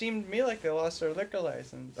 It seemed to me like they lost their liquor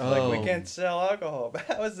license. Like, we Oh. can't sell alcohol. But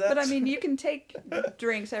how was that? But I mean, you can take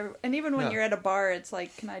drinks. And even when Yeah. you're at a bar, it's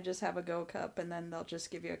like, can I just have a Go cup? And then they'll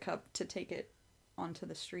just give you a cup to take it onto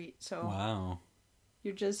the street. So Wow.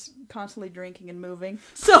 you're just constantly drinking and moving.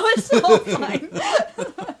 So it's all fine.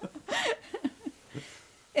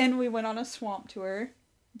 And we went on a swamp tour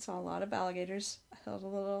and saw a lot of alligators. I held a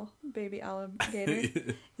little baby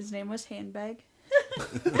alligator. His name was Handbag.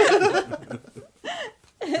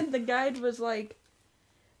 And the guide was like,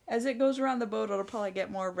 as it goes around the boat, it'll probably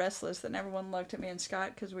get more restless. Then everyone looked at me and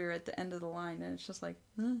Scott because we were at the end of the line. And it's just like,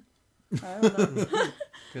 I don't know.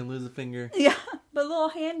 Gonna lose a finger. Yeah, but little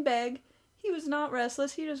Handbag, he was not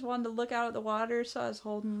restless. He just wanted to look out at the water, so I was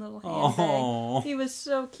holding little Handbag. Oh. He was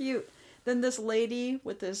so cute. Then this lady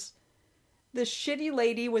with this shitty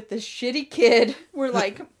lady with this shitty kid were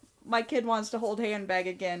like, my kid wants to hold Handbag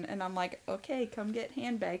again. And I'm like, okay, come get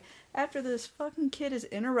Handbag. After this fucking kid is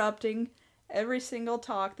interrupting every single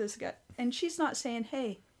talk, this guy, and she's not saying,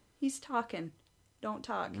 hey, he's talking. Don't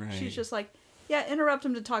talk. Right. She's just like, yeah, interrupt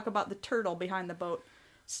him to talk about the turtle behind the boat.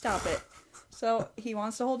 Stop it. So he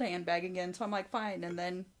wants to hold Handbag again, so I'm like, fine. And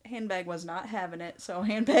then Handbag was not having it, so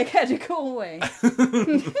Handbag had to go away.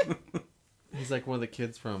 He's like one of the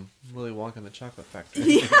kids from Willy Wonka and the Chocolate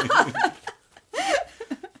Factory.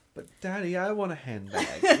 But Daddy, I want a handbag.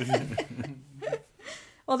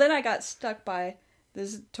 Well, then I got stuck by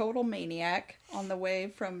this total maniac on the way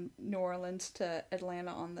from New Orleans to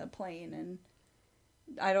Atlanta on the plane, and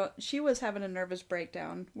she was having a nervous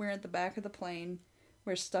breakdown. We're at the back of the plane.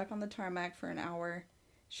 We're stuck on the tarmac for an hour.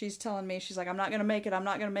 She's telling me, she's like, I'm not going to make it. I'm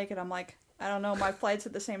not going to make it. I'm like, I don't know. My flight's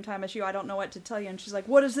at the same time as you. I don't know what to tell you. And she's like,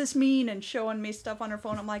 what does this mean? And showing me stuff on her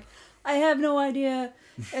phone. I'm like, I have no idea.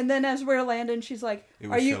 And then as we're landing, she's like, It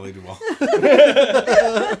was Shelley Duvall.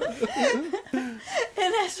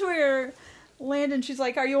 And as we're landing, she's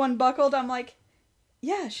like, are you unbuckled? I'm like,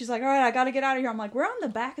 yeah. She's like, all right, I got to get out of here. I'm like, we're on the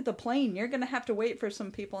back of the plane. You're going to have to wait for some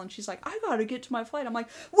people. And she's like, I got to get to my flight. I'm like,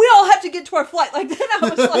 we all have to get to our flight. Like, then I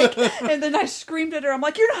was like, and then I screamed at her. I'm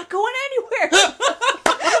like, you're not going anywhere.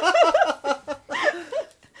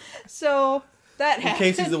 So that happened.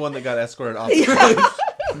 Casey's the one that got escorted off.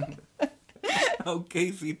 How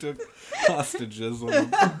Casey took hostages on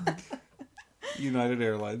a United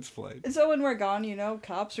Airlines flight. So when we're gone,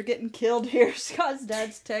 cops are getting killed here. Scott's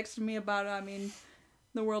dad's texting me about it. I mean,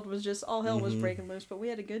 the world was just, all hell was breaking loose, but we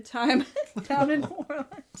had a good time down in New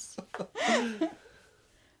Orleans.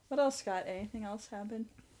 What else, Scott? Anything else happen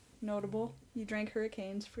notable? You drank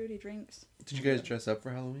Hurricane's fruity drinks. Did you guys dress up for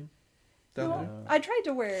Halloween? No, I tried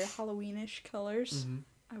to wear Halloweenish colors.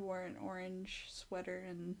 I wore an orange sweater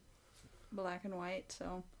and black and white.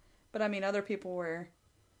 So, but I mean, other people were.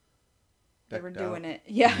 They were doing it.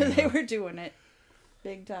 Yeah, they were doing it,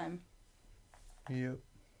 big time. Yep.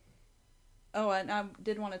 Oh, and I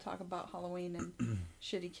did want to talk about Halloween and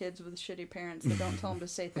shitty kids with shitty parents that don't tell them to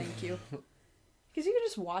say thank you, because you can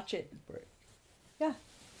just watch it. Right. Yeah.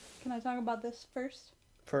 Can I talk about this first?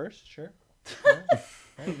 First, sure. Yeah.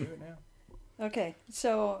 I do it now. Okay,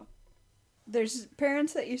 so there's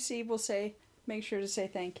parents that you see will say, make sure to say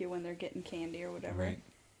thank you when they're getting candy or whatever. Right.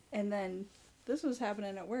 And then this was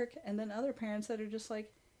happening at work, and then other parents that are just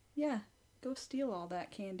like, yeah, go steal all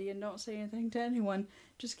that candy and don't say anything to anyone.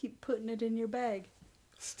 Just keep putting it in your bag.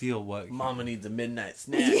 Steal what? Mama needs a midnight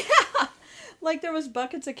snack. Yeah! Like there was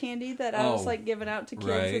buckets of candy that I was like giving out to kids,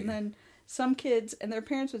 right. and then some kids and their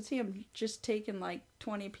parents would see them just taking like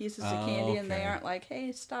 20 pieces of candy, and they aren't like,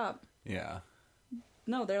 hey, stop. Yeah.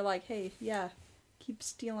 No, they're like, hey, yeah, keep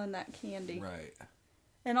stealing that candy. Right.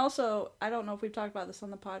 And also, I don't know if we've talked about this on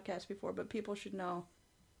the podcast before, but people should know,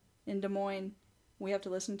 in Des Moines, we have to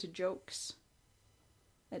listen to jokes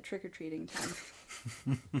at trick-or-treating time.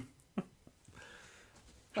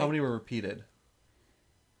 How many were repeated?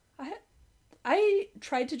 I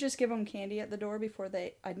tried to just give them candy at the door before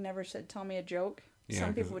I'd never said, tell me a joke. Yeah,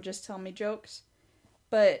 Some people would just tell me jokes.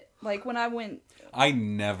 But, like, when I went... I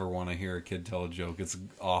never want to hear a kid tell a joke. It's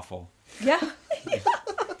awful. Yeah.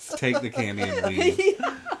 Just take the candy and leave.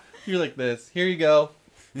 You're like this. Here you go.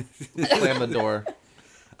 Slam the door.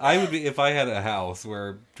 I would be, if I had a house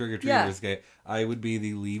where trick-or-treaters get, I would be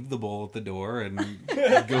the leave the bowl at the door and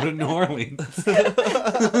go to New Orleans.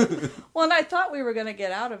 Well, and I thought we were going to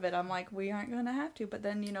get out of it. I'm like, we aren't going to have to. But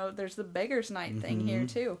then, there's the Beggar's Night thing here,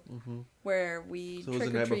 too. Where we So it was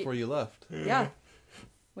the night before you left. Yeah.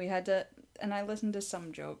 We had to... And I listened to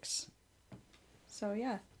some jokes. So,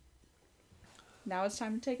 yeah. Now it's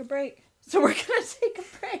time to take a break. So we're going to take a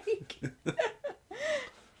break.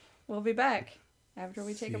 We'll be back after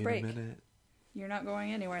we take a break. In a minute. You're not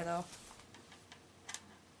going anywhere, though.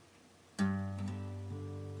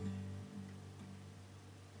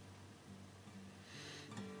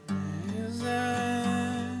 As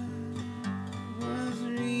I was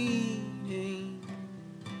reading,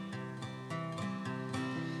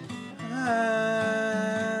 I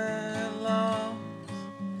lost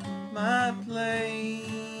my place.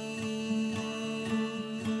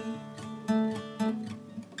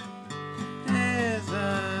 As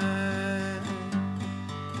I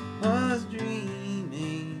was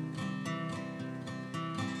dreaming,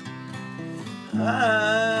 I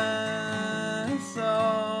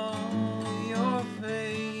saw your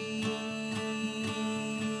face.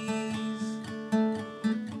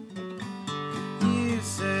 You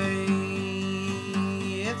say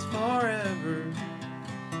it's forever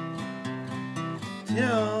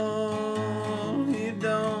till you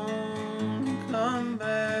don't come back.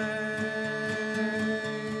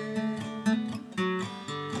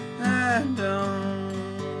 I don't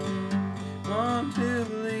want to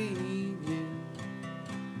believe you.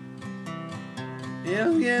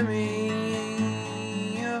 You'll give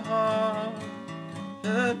me a heart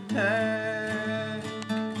attack.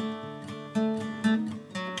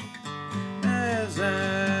 As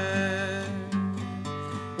I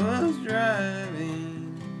was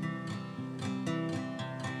driving,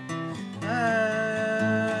 I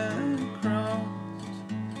crossed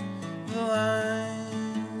the line.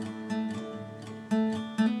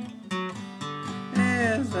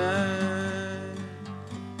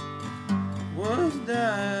 was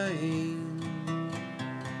dying.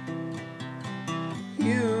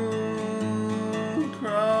 You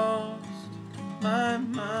crossed my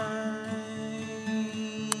mind.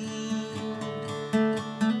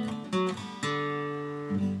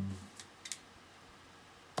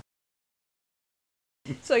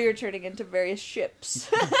 So you're turning into various ships.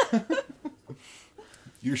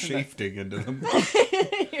 You're shafting into them.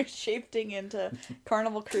 You're shifting into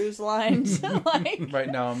Carnival Cruise Lines. Like, Right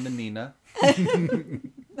now, I'm the Nina.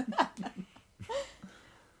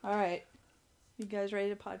 all right. You guys ready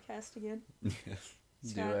to podcast again?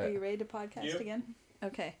 Scott, Do are it. you ready to podcast Yep. again?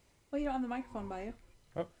 Okay. Well, you don't have the microphone by you.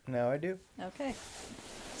 Oh, now I do. Okay.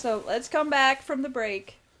 So let's come back from the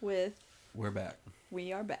break with We're back.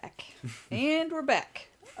 We Are Back. And we're back.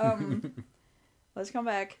 Let's come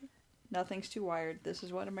back. Nothing's too wired. This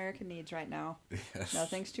is what America needs right now. Yes.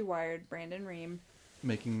 Nothing's too wired. Brandon Ream.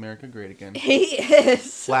 Making America great again. He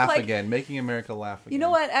is. Laugh Like, again. Making America laugh again. You know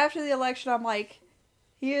what? After the election, I'm like,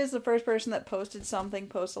 he is the first person that posted something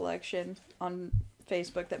post-election on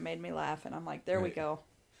Facebook that made me laugh. And I'm like, there we Right. go.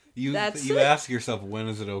 You That's- you ask yourself, when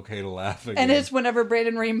is it okay to laugh again? And it's whenever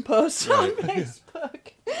Brandon Ream posts on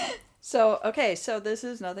Facebook. So, okay, so this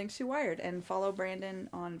is Nothing's Too Wired. And follow Brandon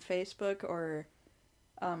on Facebook or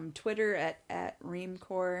Twitter at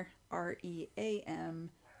Reamcore, ReamKore.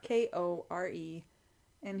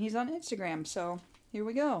 And he's on Instagram, so here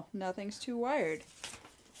we go. Nothing's Too Wired.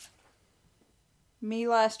 Me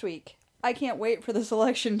last week. I can't wait for this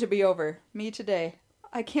election to be over. Me today.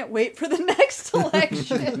 I can't wait for the next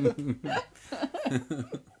election.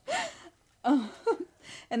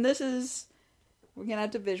 And this is, we're going to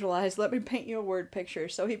have to visualize. Let me paint you a word picture.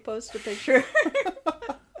 So he posted a picture.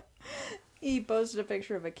 He posted a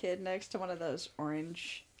picture of a kid next to one of those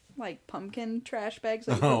orange, like, pumpkin trash bags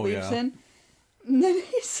that you put leaves yeah. in. And then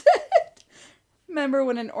he said, remember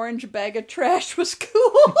when an orange bag of trash was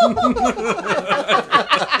cool?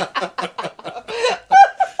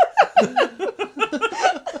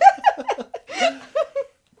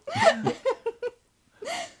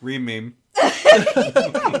 Re-meme.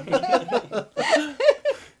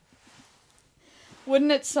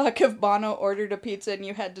 Wouldn't it suck if Bono ordered a pizza and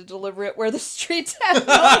you had to deliver it where the streets have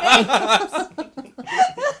no names?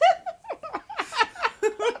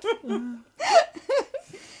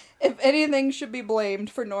 If anything should be blamed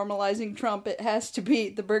for normalizing Trump, it has to be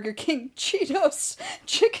the Burger King Cheetos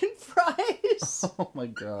chicken fries. Oh my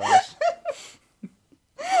gosh.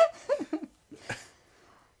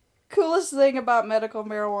 Coolest thing about medical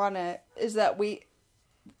marijuana is that we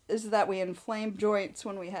inflame joints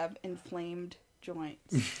when we have inflamed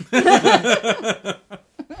joints.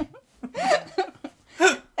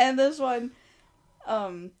 And this one,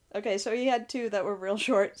 okay, so he had two that were real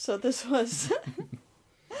short. So this was,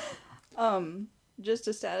 just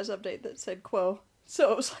a status update that said quo.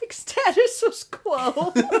 So it was like status was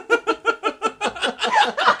quo.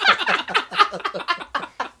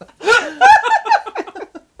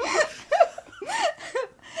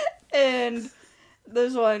 And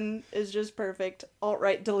this one is just perfect.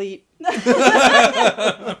 Alt-right delete. And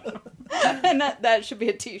that should be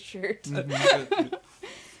a t-shirt.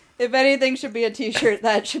 If anything should be a t-shirt,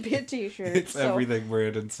 that should be a t-shirt. It's everything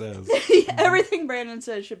Brandon says. Everything Brandon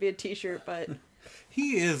says should be a t-shirt, but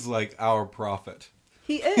He is like our prophet.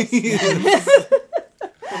 he is. He is.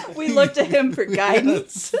 We look to him for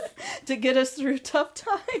guidance to get us through tough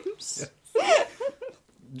times.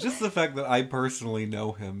 Just the fact that I personally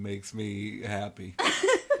know him makes me happy.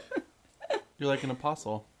 You're like an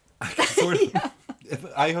apostle. Sort of.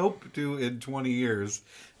 I hope to, in 20 years,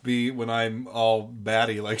 be when I'm all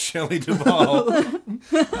batty like Shelley Duvall.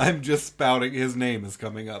 I'm just spouting his name is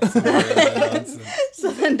coming up somewhere in that nonsense.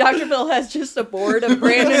 So then Dr. Phil has just a board of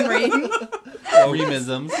Brandon Ream.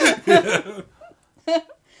 Reamisms.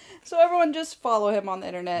 So everyone just follow him on the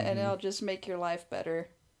internet and it'll just make your life better.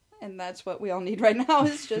 And that's what we all need right now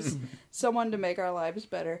is just someone to make our lives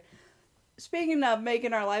better. Speaking of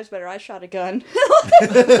making our lives better, I shot a gun.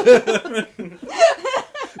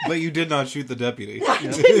 But you did not shoot the deputy. I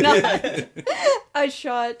did not. I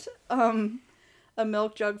shot a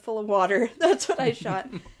milk jug full of water. That's what I shot.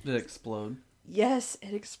 Did it explode? Yes,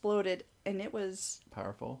 it exploded. And it was,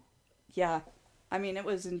 Powerful. yeah. I mean, it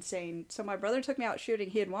was insane. So my brother took me out shooting.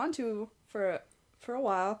 He had wanted to for a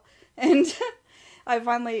while. And I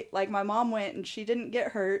finally, like, my mom went and she didn't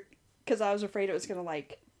get hurt because I was afraid it was going to,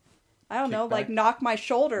 like, I don't know, Kick like, back. knock my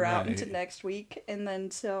shoulder out Right. into next week. And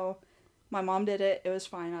then so my mom did it. It was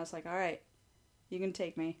fine. I was like, all right, you can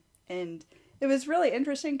take me. And it was really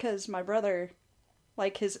interesting because my brother,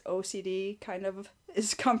 like, his OCD kind of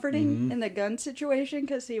is comforting in the gun situation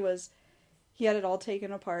because he had it all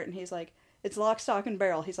taken apart and he's like, it's lock, stock, and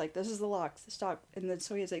barrel. He's like, this is the lock, the stock. And then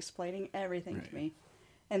so he's explaining everything to me.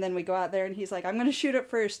 And then we go out there and he's like, I'm going to shoot it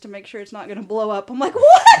first to make sure it's not going to blow up. I'm like,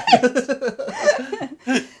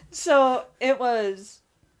 what? So it was,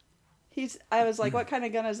 I was like, what kind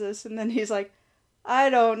of gun is this? And then he's like, I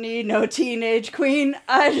don't need no teenage queen.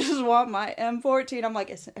 I just want my M14. I'm like,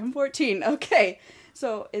 it's an M14. Okay.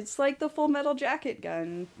 So it's like the Full Metal Jacket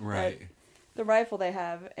gun. Right. The rifle they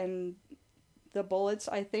have. And the bullets,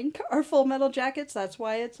 I think, are Full Metal Jackets. That's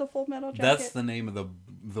why it's a Full Metal Jacket. That's the name of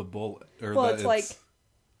the bullet. Or well, it's like,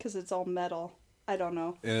 because it's all metal. I don't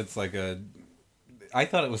know. And it's like I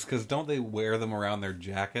thought it was because don't they wear them around their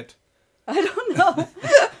jacket? I don't know.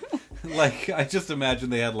 Like, I just imagine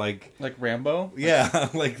they had like Rambo? Yeah,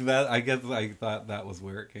 like that. I guess I thought that was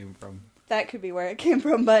where it came from. That could be where it came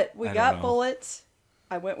from, but we I got don't know. bullets.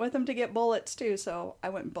 I went with him to get bullets too, so I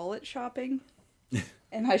went bullet shopping,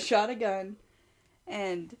 and I shot a gun,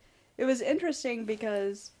 and it was interesting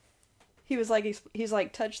because he was like, he's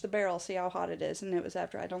like, touch the barrel, see how hot it is, and it was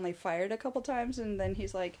after I'd only fired a couple times, and then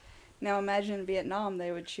he's like, now imagine in Vietnam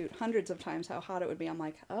they would shoot hundreds of times how hot it would be. I'm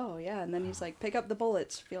like, oh yeah, and then he's like, pick up the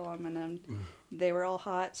bullets, feel them, and then they were all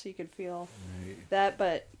hot, so you could feel that.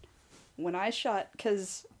 But when I shot,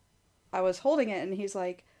 because I was holding it, and he's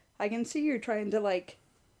like, I can see you're trying to like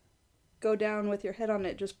go down with your head on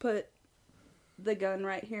it. Just put the gun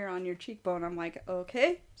right here on your cheekbone. I'm like,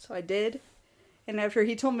 okay, so I did. And after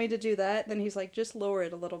he told me to do that, then he's like, just lower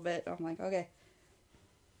it a little bit. I'm like, okay.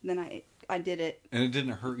 Then I did it. And it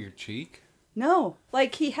didn't hurt your cheek? No.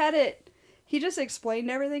 Like, he had it... He just explained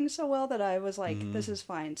everything so well that I was like, this is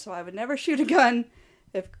fine. So I would never shoot a gun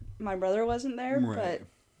if my brother wasn't there. Right. But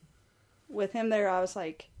with him there, I was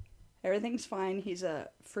like, everything's fine. He's a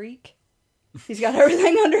freak. He's got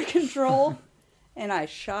everything under control. And I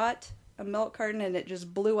shot a milk carton and it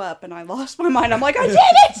just blew up and I lost my mind. I'm like, I did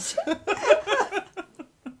it!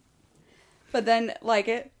 But then,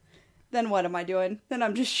 then what am I doing? Then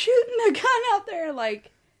I'm just shooting a gun out there,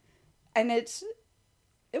 and it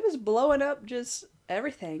was blowing up just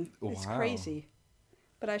everything. It's Wow. crazy.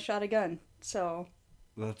 But I shot a gun, so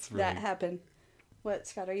That's right. that happened. What,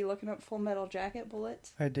 Scott, are you looking up Full Metal Jacket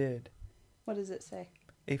bullets? I did. What does it say?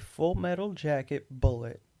 A Full Metal Jacket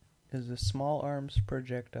bullet is a small arms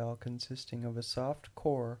projectile consisting of a soft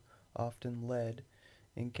core, often lead,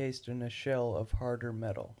 encased in a shell of harder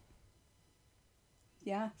metal.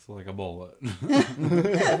 Yeah. It's like a bullet.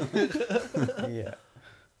 Yeah.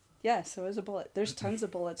 Yeah, so it was a bullet. There's tons of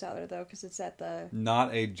bullets out there, though, because it's at the...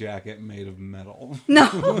 Not a jacket made of metal.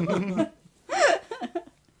 No!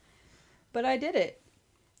 But I did it.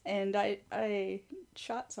 And I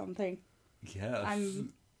shot something. Yes.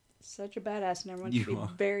 I'm such a badass, and everyone You should be are.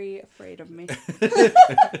 very afraid of me.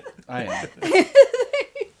 I am.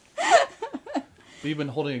 But you've been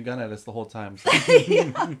holding a gun at us the whole time. So.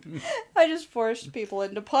 I just forced people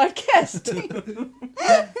into podcasting.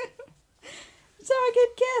 That's how I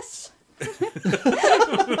get guests.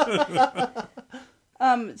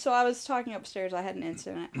 So I was talking upstairs. I had an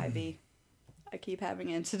incident at Hy-Vee. I keep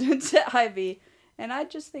having incidents at Hy-Vee. And I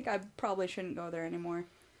just think I probably shouldn't go there anymore.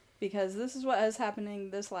 Because this is what was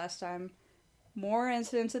happening this last time. More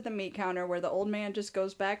incidents at the meat counter where the old man just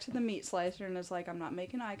goes back to the meat slicer and is like, I'm not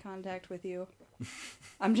making eye contact with you.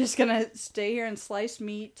 I'm just going to stay here and slice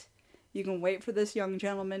meat. You can wait for this young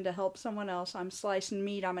gentleman to help someone else. I'm slicing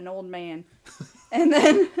meat. I'm an old man. And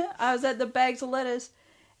then I was at the bags of lettuce,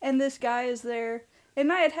 and this guy is there.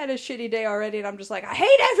 And I had had a shitty day already, and I'm just like, I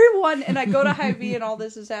hate everyone! And I go to Hy-Vee, and all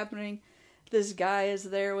this is happening. This guy is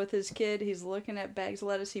there with his kid. He's looking at bags of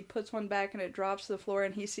lettuce. He puts one back, and it drops to the floor,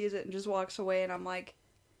 and he sees it and just walks away. And I'm like,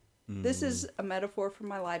 this is a metaphor for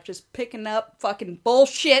my life. Just picking up fucking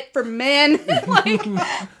bullshit for men. Like,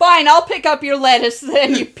 fine, I'll pick up your lettuce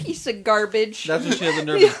then, you piece of garbage. That's when she has a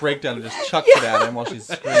nervous breakdown and just chucks it at him while she's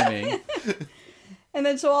screaming. And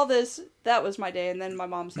then so all this, that was my day. And then my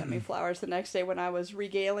mom sent me flowers the next day when I was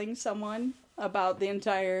regaling someone about the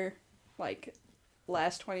entire,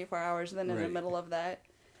 last 24 hours. And then in the Right. middle of that,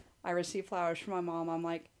 I received flowers from my mom. I'm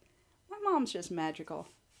like, my mom's just magical.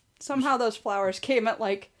 Somehow those flowers came at,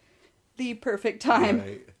 the perfect time.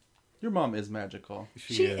 Right. Your mom is magical.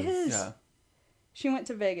 She is. Yeah. She went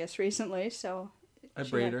to Vegas recently, so... I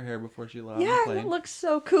she braided had- her hair before she left on Yeah, the it plane. looks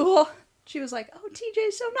so cool. She was like, oh,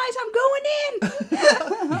 TJ's so nice, I'm going in.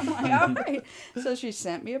 I'm like, all right. So she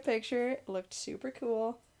sent me a picture. It looked super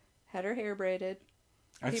cool. Had her hair braided.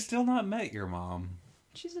 I've still not met your mom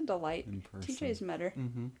She's a delight. in person. TJ's met her.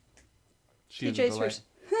 She is a TJ's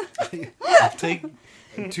delight. I'll take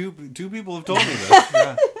two people have told me this.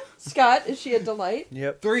 Yeah. Scott, is she a delight?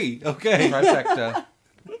 Yep. 3, okay. Trifecta.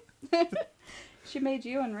 She made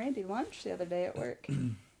you and Randy lunch the other day at work.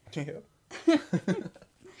 Yep.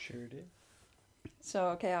 Sure did. So,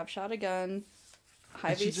 okay, I've shot a gun. And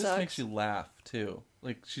Hy-Vee she just sucks. makes you laugh too.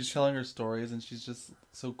 Like she's telling her stories, and she's just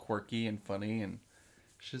so quirky and funny, and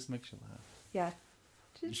she just makes you laugh. Yeah.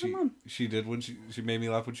 She's my mom. She did when she made me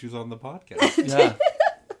laugh when she was on the podcast. Yeah,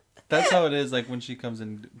 that's how it is. Like when she comes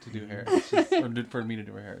in to do hair, for me to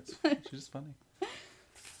do her hair, she's just funny.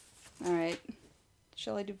 All right.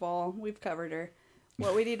 Shelley Duvall, we've covered her.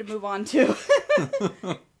 What we need to move on to.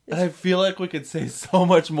 I feel like we could say so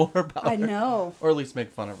much more about I her, know. or at least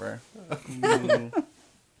make fun of her.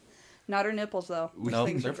 Not her nipples, though. No,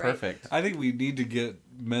 Things they're are great. perfect. I think we need to get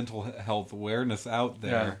mental health awareness out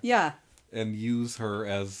there Yeah. and use her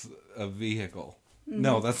as a vehicle.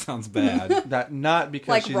 No, that sounds bad. That not because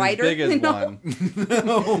Like she's Ryder? as big as No.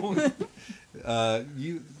 one. No.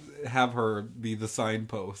 You have her be the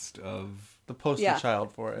signpost of The poster Yeah.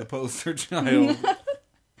 child for the it. poster child.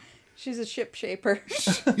 She's a ship shaper.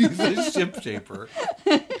 She's a ship shaper.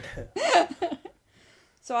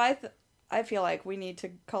 So I feel like we need to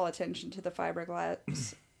call attention to the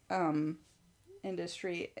fiberglass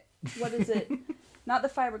industry. What is it? Not the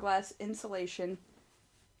fiberglass, insulation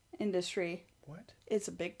industry. What? It's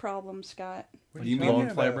a big problem, Scott. What are You you mean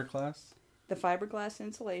talking Blown about? fiberglass. The fiberglass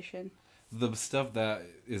insulation The stuff that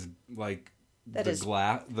is like That the is-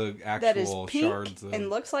 glass, the that is actual pink shards of. and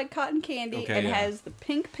looks like cotton candy Okay, and yeah. has the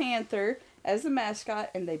Pink Panther as the mascot,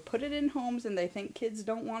 and they put it in homes and they think kids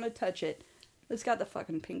don't want to touch it. It's got the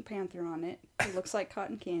fucking Pink Panther on it. It looks like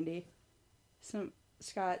cotton candy. So,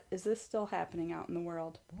 Scott, is this still happening out in the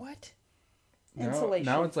world? What? Insulation.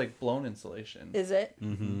 Now it's like blown insulation. Is it?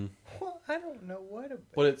 Mm-hmm. Well, I don't know what about.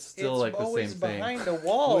 But it's still like the always same thing. behind a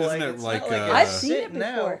wall. Well, like, isn't it it's like, not like I've it's seen it sitting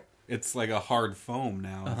before. out. It's like a hard foam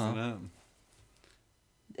now, Uh-huh. isn't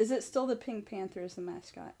it? Is it still the Pink Panther as the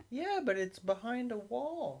mascot? Yeah, but it's behind a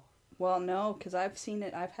wall. Well, no, because I've seen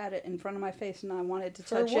it. I've had it in front of my face, and I wanted to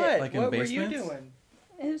For touch what? it. Like in what were you basements? doing?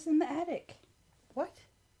 It was in the attic. What?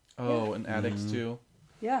 Oh, and attics Mhm. too,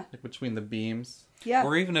 Yeah, like between the beams. yeah,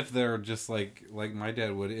 Or even if they're just like my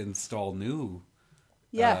dad would install new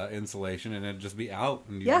yeah. insulation and it'd just be out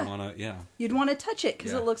and you'd Yeah. want to, You'd want to touch it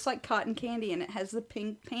because Yeah. it looks like cotton candy, and it has the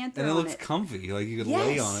Pink Panther And it on looks it. comfy. Like you could Yes.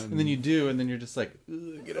 lay on it. And then you do, and then you're just like,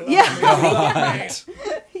 "Ugh, get it off." Yeah,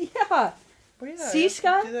 yeah. Well, yeah, See, I have to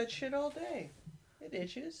Scott? do that shit all day. It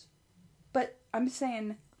itches. But I'm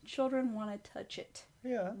saying children want to touch it.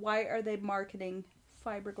 Yeah. Why are they marketing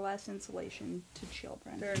fiberglass insulation to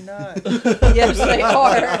children? They're not. Yes, they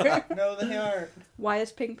are. No, they aren't. Why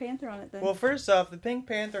is Pink Panther on it then? Well, first off, the Pink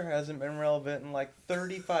Panther hasn't been relevant in like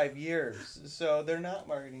 35 years, so they're not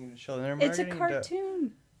marketing to children. They're it's a marketing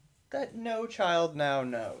cartoon. that no child now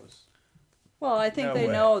knows. Well, I think No they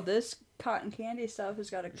way. know this cotton candy stuff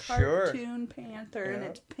has got a Sure. cartoon panther and Yeah.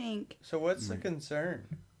 it's pink. So what's the concern?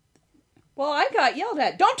 Well, I got yelled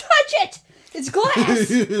at. Don't touch it! It's glass!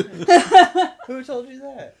 Who told you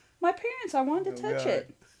that? My parents, I wanted to Oh, touch God.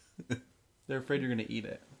 it. They're afraid you're gonna eat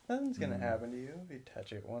it. Nothing's gonna Mm. happen to you if you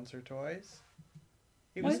touch it once or twice.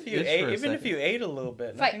 Even What? if you Itch ate, for a even if second. you ate a little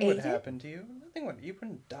bit, If I nothing would ate it? happen to you. Nothing would. You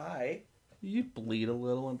wouldn't die. You'd bleed a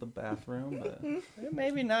little in the bathroom, but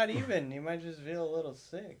Maybe not even. You might just feel a little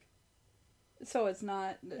sick. So it's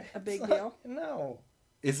not a big It's deal? not- No,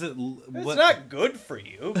 Is it? it's What, not good for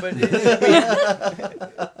you, but it's,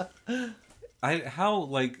 how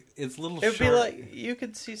like it's little. it'd be sharp- like you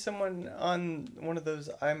could see someone on one of those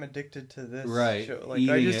 "I'm addicted to this" Right, show. Like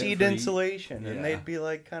I eating just it eat for insulation, yeah. and they'd be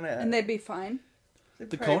like kind of. And they'd be fine.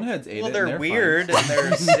 the Coneheads ate Well, it. they're, and they're weird fine. and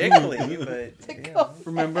they're sickly, but The yeah. Coneheads.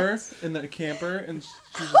 Remember in the camper, and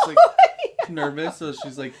she's just like nervous, so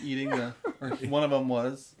she's like eating the. Or one of them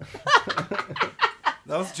was. that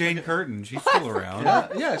was Jane Curtin. She's still around.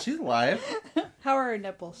 Yeah, she's alive. How are her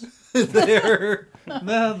nipples? They're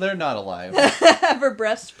No, they're not alive. Have her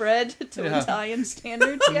breast spread to Yeah. Italian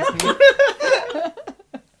standards yet?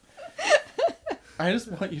 I just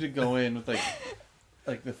want you to go in with like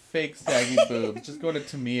the fake saggy boobs. Just go to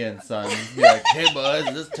Tamiya and Son. And be like, hey buzz,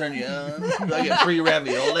 does this turn you on? Do I get free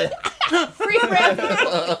ravioli? Free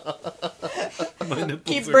ravioli. my nipples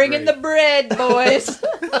Keep are bringing the great. bread, boys.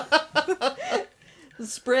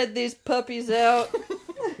 Spread these puppies out.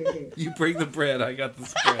 You bring the bread. I got the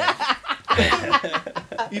spread.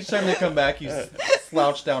 Each time they come back, you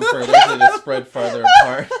slouch down further so they spread farther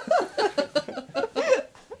apart.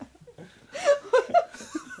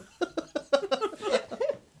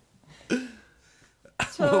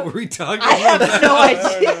 So, What were we talking I about? have no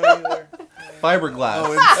idea. Fiberglass.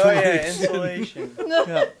 Oh yeah, insulation.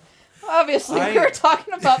 Yeah. Obviously, we were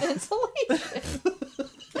talking about insulation.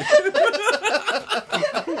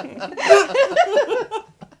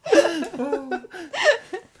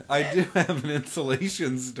 I do have an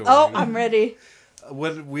insulation story. Oh, I'm ready.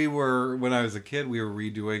 When I was a kid, we were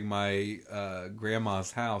redoing my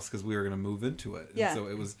grandma's house because we were going to move into it. And Yeah. so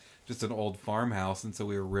it was just an old farmhouse, and so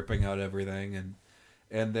we were ripping out everything,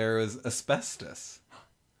 and there was asbestos.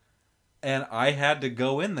 And I had to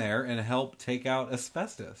go in there and help take out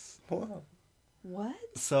asbestos. Wow. What?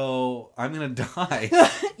 So I'm going to die.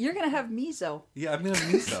 You're gonna have miso. Yeah, I'm going to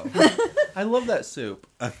miso. I love that soup.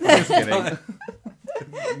 I'm just kidding.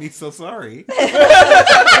 Me so sorry. But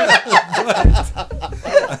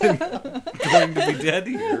I'm going to be dead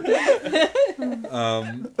here.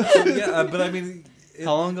 But I mean...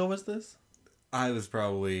 How long ago was this? I was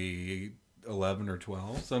probably 11 or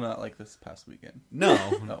 12. So not like this past weekend. No.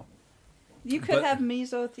 No. You could But- have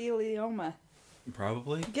mesothelioma.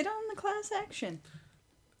 Probably. Get on the class action.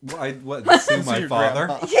 What, sue my your father?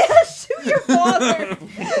 grandpa. Yes, sue your father.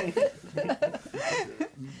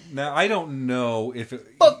 Now, I don't know if it...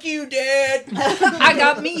 Fuck you, Dad! I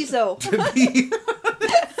got meso. to be...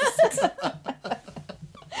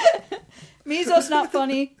 Meso's not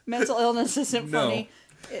funny. Mental illness isn't No. funny.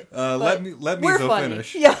 let me We're so funny.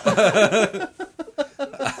 finish. Yeah.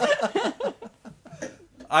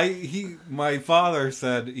 My father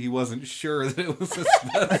said he wasn't sure that it was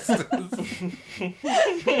asbestos.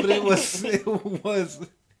 But it was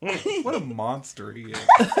what a monster he is.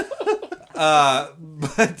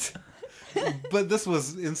 But this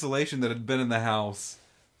was insulation that had been in the house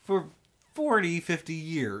for 40, 50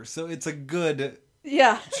 years. So it's a good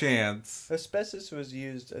Yeah. chance. Asbestos was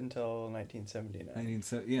used until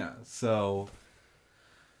 1979. Yeah, so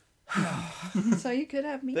So you could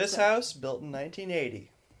have meso. This house, built in 1980.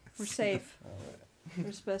 We're safe. We're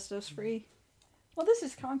asbestos free. Well, this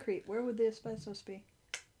is concrete. Where would the asbestos be?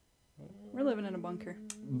 We're living in a bunker.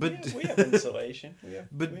 but We have insulation. We have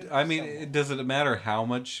I mean, some. does it matter how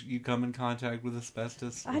much you come in contact with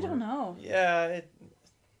asbestos? I don't know. Yeah.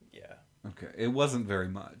 Okay, it wasn't very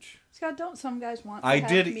much. Scott, don't some guys want to I have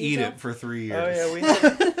did meso? eat it for 3 years. Oh yeah, we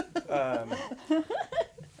have,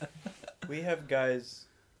 we have guys.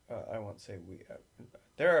 I won't say we.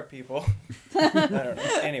 There are people. I don't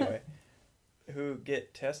know. Anyway, who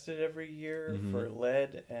get tested every year Mhm. for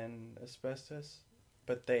lead and asbestos,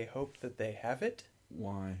 but they hope that they have it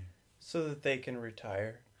Why? so that they can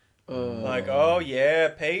retire. Uh, Like, oh yeah,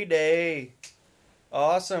 payday.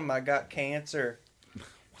 Awesome, I got cancer.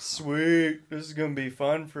 Sweet. This is going to be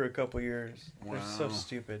fun for a couple years. They're so Wow.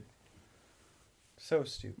 stupid. So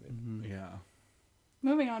stupid. Yeah.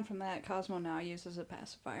 Moving on from that, Cosmo now uses a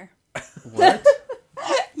pacifier. What?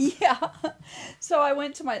 Yeah. So I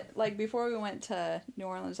went to before we went to New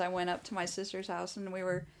Orleans, I went up to my sister's house and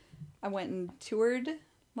I went and toured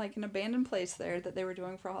like an abandoned place there that they were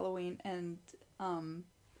doing for Halloween, and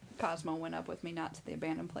Cosmo went up with me, not to the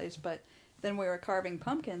abandoned place, but then we were carving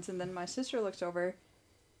pumpkins, and then my sister looks over.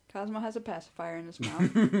 Cosmo has a pacifier in his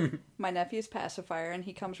mouth. My nephew's pacifier, and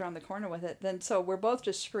he comes around the corner with it. Then so we're both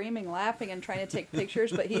just screaming, laughing, and trying to take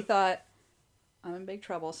pictures, but he thought, I'm in big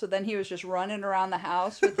trouble. So then he was just running around the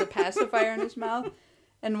house with the pacifier in his mouth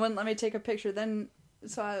and wouldn't let me take a picture. Then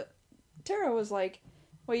Tara was like,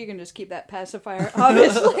 well, you can just keep that pacifier,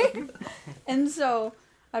 obviously. And so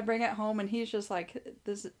I bring it home, and he's just like,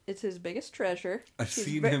 it's his biggest treasure. I've He's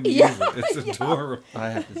seen ve- him Yeah, use it. It's yeah. adorable. I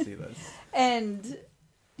have to see this. And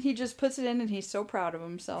he just puts it in, and he's so proud of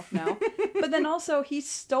himself now. But then also, he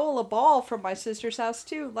stole a ball from my sister's house,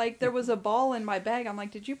 too. Like, there was a ball in my bag. I'm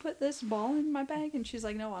like, did you put this ball in my bag? And she's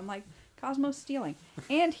like, no. I'm like, Cosmo's stealing.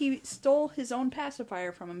 And he stole his own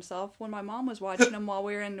pacifier from himself. When my mom was watching him while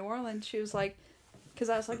we were in New Orleans, she was like, because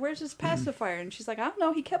I was like, where's his pacifier? And she's like, I don't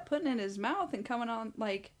know. He kept putting it in his mouth and coming on,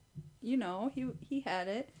 like, you know, he had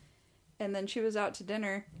it. And then she was out to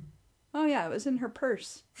dinner. Oh yeah, it was in her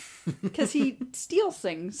purse. Because he steals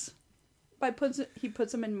things. He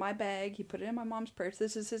puts them in my bag. He put it in my mom's purse.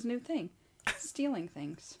 This is his new thing. Stealing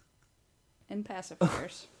things. And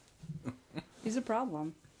pacifiers. He's a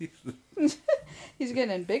problem. He's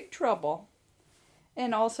getting in big trouble.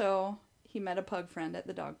 And also, he met a pug friend at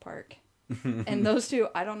the dog park. And those two,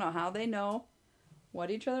 I don't know how they know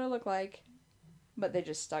what each other look like. But they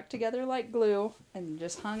just stuck together like glue and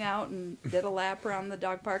just hung out and did a lap around the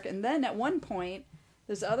dog park. And then at one point,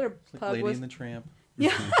 this other Like pug Lady was... and the Tramp.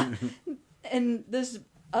 Yeah. And this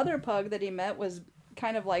other pug that he met was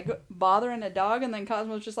kind of like bothering a dog. And then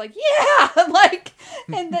Cosmo was just like, yeah! Like,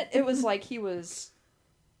 and that it was like he was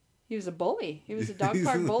a bully. He was a dog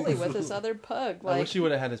park bully with this other pug. Like, I wish he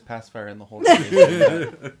would have had his pacifier in the whole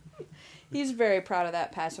thing. he's very proud of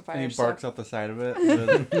that pacifier. And he so- barks out the side of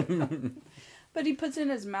it. But he puts it in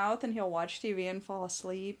his mouth and he'll watch TV and fall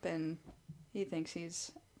asleep, and he thinks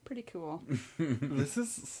he's pretty cool. This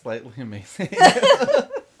is slightly amazing.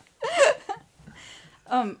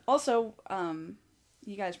 Also,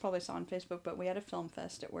 you guys probably saw on Facebook, but we had a film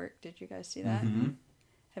fest at work. Did you guys see that? Mm-hmm.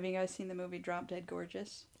 Have you guys seen the movie Drop Dead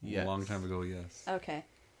Gorgeous? Yes. A long time ago, yes. Okay.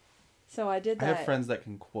 So I did I that. have friends that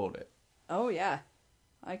can quote it. Oh, yeah.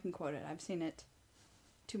 I can quote it. I've seen it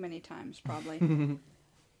too many times, probably.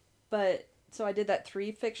 But, so I did that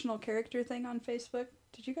 3 fictional character thing on Facebook.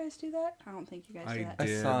 Did you guys do that? I don't think you guys did that. I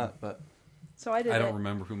did. saw it, but So I did I don't it.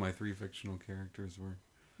 remember who my 3 fictional characters were.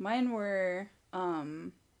 Mine were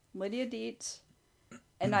Lydia Dietz,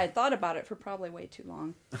 and I thought about it for probably way too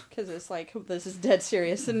long because it's like, this is dead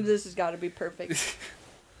serious and this has got to be perfect.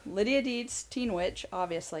 Lydia Dietz, Teen Witch,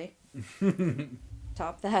 obviously.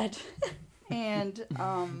 Top that. and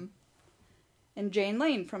Jane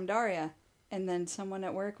Lane from Daria. And then someone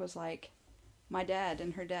at work was like, my dad,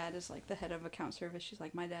 and her dad is like the head of account service. She's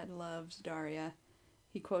like, my dad loves Daria.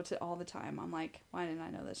 He quotes it all the time. I'm like, why didn't I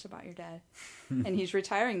know this about your dad? And he's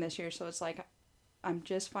retiring this year, so it's like, I'm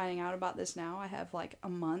just finding out about this now. I have like a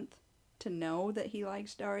month to know that he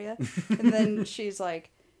likes Daria. And then she's like,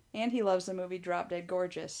 and he loves the movie Drop Dead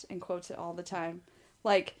Gorgeous and quotes it all the time.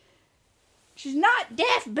 Like, she's not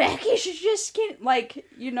deaf, Becky. She's just skinny. Like,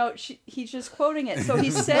 you know, he's just quoting it. So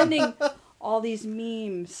he's sending all these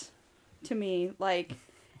memes to me, like,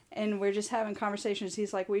 and we're just having conversations.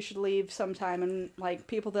 He's like, we should leave sometime, and like,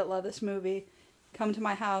 people that love this movie, come to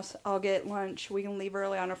my house. I'll get lunch. We can leave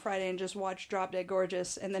early on a Friday and just watch Drop Dead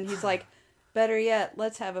Gorgeous. And then he's like, better yet,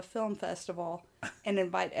 let's have a film festival and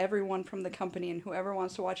invite everyone from the company, and whoever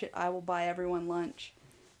wants to watch it, I will buy everyone lunch.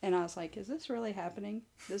 And I was like, is this really happening?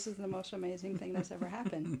 This is the most amazing thing that's ever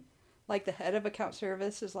happened. Like, the head of account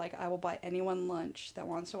service is like, I will buy anyone lunch that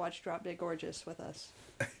wants to watch Drop Dead Gorgeous with us.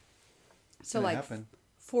 So, It like, happened.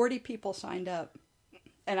 40 people signed up.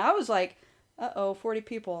 And I was like, 40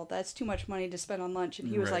 people. That's too much money to spend on lunch. And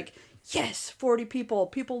he was Right. like, yes, 40 people.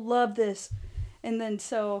 People love this. And then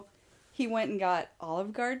so he went and got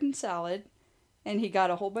Olive Garden salad. And he got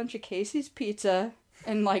a whole bunch of Casey's pizza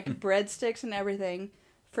and, like, breadsticks and everything.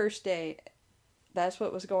 First day. That's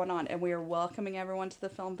what was going on. And we were welcoming everyone to the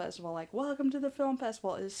film festival. Like, welcome to the film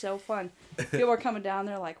festival. It was so fun. People were coming down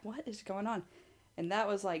there like, what is going on? And that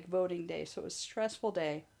was like voting day. So it was a stressful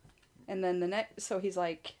day. And then so he's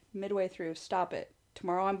like, midway through, stop it.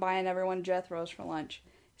 Tomorrow I'm buying everyone Jethro's for lunch.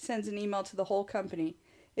 Sends an email to the whole company.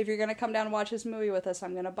 If you're going to come down and watch this movie with us,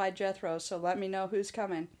 I'm going to buy Jethro's. So let me know who's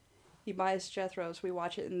coming. He buys Jethro's. We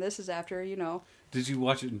watch it. And this is after, you know. Did you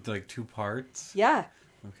watch it in like 2 parts? Yeah.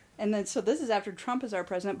 Okay. And then, so this is after Trump is our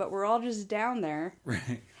president, but we're all just down there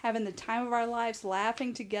Right. having the time of our lives,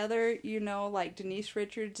 laughing together. You know, like Denise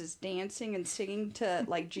Richards is dancing and singing to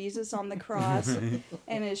like Jesus on the cross. And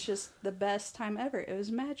it's just the best time ever. It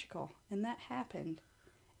was magical. And that happened.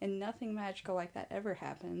 And nothing magical like that ever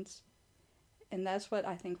happens. And that's what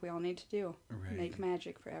I think we all need to do. Right. Make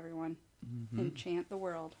magic for everyone. Mm-hmm. Enchant the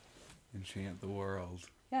world. Enchant the world.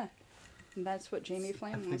 Yeah. And that's what Jamie I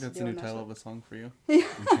Flame think wants that's to a do. new and that's title what- of a song for you.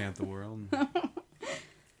 Enchant the world.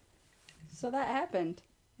 So that happened.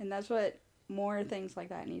 And that's what more things like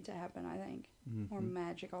that need to happen, I think. Mm-hmm. More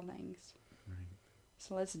magical things. Right.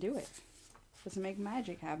 So let's do it. Let's make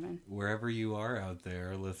magic happen. Wherever you are out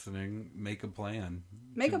there listening, make a plan.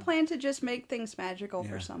 Make a plan to just make things magical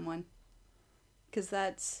Yeah. for someone. Because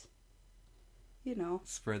that's, you know.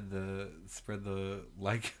 Spread the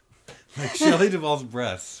like Shelley Duvall's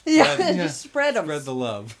breasts. Yeah, Spread, just spread them. spread the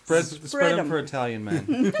love. Spread 'em 'em. for Italian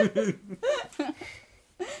men.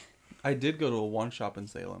 I did go to a wand shop in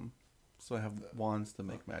Salem, so I have wands to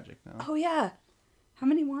make magic now. Oh, yeah. How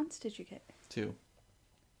many wands did you get? 2.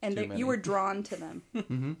 And Too they, many. you were drawn to them.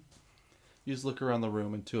 Mm-hmm. You just look around the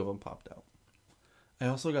room and 2 of them popped out. I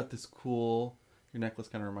also got this cool. Your necklace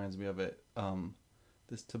kind of reminds me of it.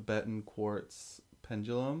 This Tibetan quartz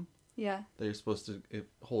pendulum Yeah. that you're supposed to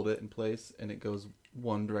hold it in place, and it goes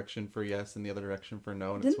one direction for yes and the other direction for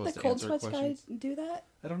no, and Didn't it's supposed the to Cold answer Sweats questions. guy do that?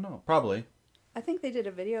 I don't know. Probably, I think they did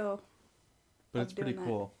a video. but Of it's pretty doing that.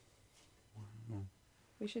 cool.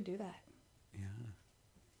 We should do that. Yeah.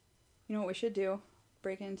 You know what we should do?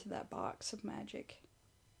 Break into that box of magic.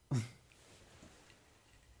 We're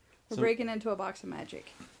So- breaking into a box of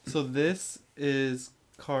magic. So this is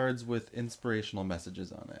cards with inspirational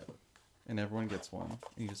messages on it, and everyone gets one.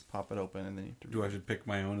 You just pop it open, and then you have to Do I should pick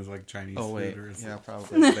my own as like Chinese Oh wait, food or is yeah, it-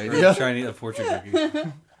 probably. a good or idea. Chinese a fortune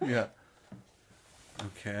cookie? Yeah.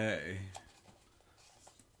 Okay.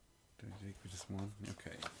 Did I take just one?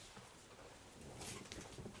 Okay.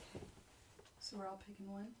 So we're all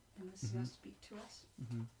picking one, and this is going to speak to us.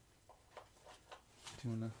 Do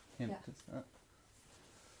you want to hand Yeah. it to Scott?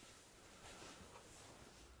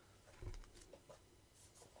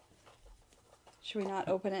 Should we not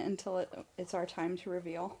open it until it's our time to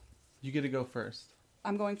reveal? You get to go first.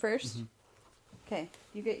 I'm going first? Okay,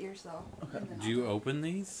 you get yours though. Okay. Do you open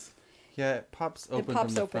these? Yeah, it pops open pops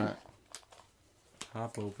from the open. front.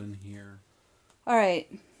 Pop open here.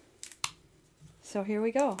 Alright. So here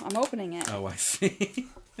we go. I'm opening it. Oh, I see.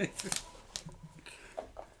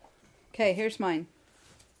 Okay, here's mine.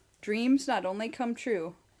 Dreams not only come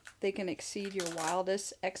true, they can exceed your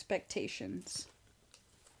wildest expectations.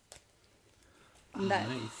 And that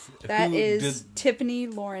Nice. Who is did- Tiffany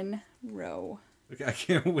Lauren Rowe. I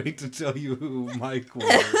can't wait to tell you who Mike was.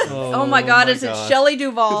 Oh, my god, is it Shelley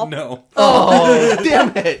Duvall? No. Oh,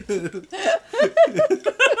 damn it!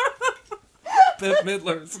 Bette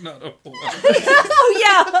Midler's not a whore.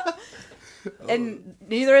 Oh, yeah! And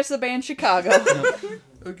neither is the band Chicago.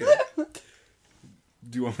 Okay.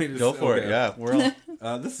 Do you want me to Go for it, okay. yeah. We're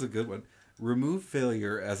all... This is a good one. Remove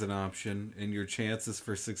failure as an option, and your chances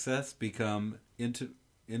for success become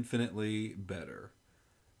infinitely better.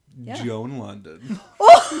 Yeah. Joan London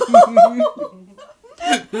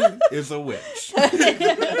is a witch.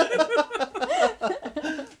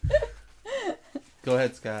 Go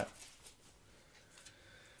ahead, Scott.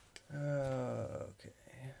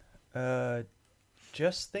 Okay.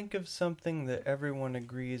 Just think of something that everyone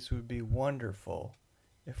agrees would be wonderful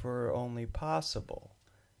if it were only possible,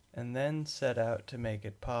 and then set out to make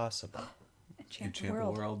it possible. Enchant the Enchant the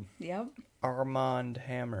world. world. Yep. Armand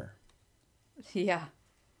Hammer. Yeah.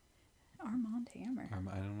 Armand Hammer. I don't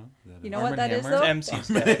know. You know Armand what that is, Hammer? though? MC's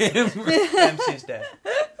dad. MC's dad.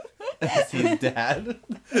 His dad.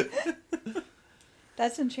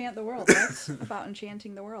 That's Enchant the World. That's about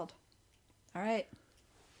enchanting the world. All right.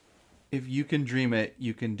 If you can dream it,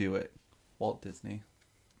 you can do it. Walt Disney.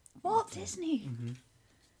 Walt Disney.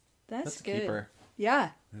 That's a good. keeper. Yeah,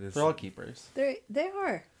 It is- They're all keepers. they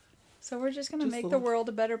are. So we're just gonna Just make a the little- world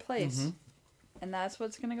a better place, and that's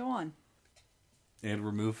what's gonna go on. and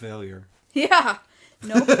remove failure. Yeah.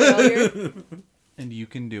 No failure. And you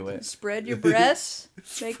can do it. Spread your breasts.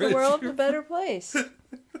 Make the Spread world your- a better place.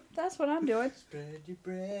 That's what I'm doing. Spread your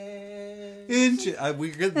bread.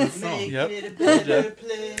 We get the song. Yep. Make it a better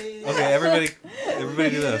place. Okay, everybody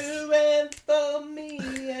do this. You and for me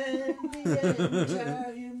and the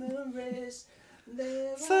entire human race.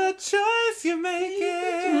 It's a choice you're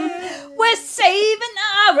making. We're saving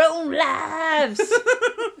our own lives.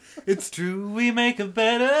 It's true, we make a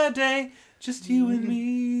better day. Just you and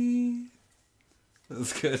me. That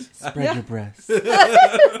was good. Spread your breasts.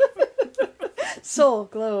 Soul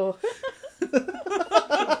glow.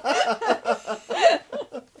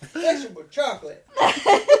 Sexual chocolate.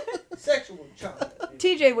 Sexual chocolate.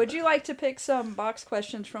 TJ, would you like to pick some box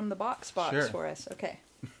questions from the box Sure. for us? Okay.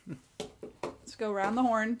 Let's go around the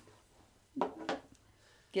horn.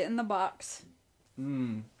 Get in the box.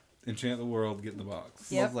 Enchant the world, get in the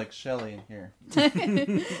box. Yep. Smells like Shelly in here.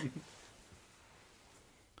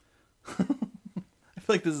 I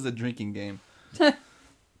feel like this is a drinking game.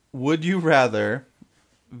 Would you rather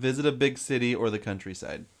visit a big city or the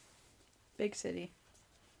countryside? Big city.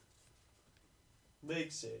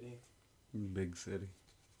 Big city. Big city.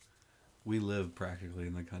 We live practically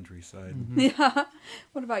in the countryside. Yeah.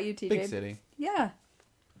 What about you, TJ? Big city. Yeah.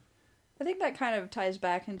 I think that kind of ties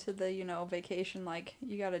back into the, vacation. Like,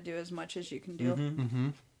 you got to do as much as you can do. Mm-hmm.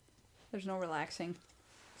 There's no relaxing.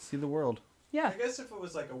 See the world. Yeah. I guess if it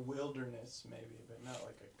was like a wilderness, maybe, but not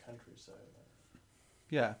like a countryside.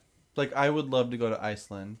 Yeah. Like, I would love to go to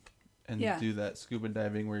Iceland and Yeah. do that scuba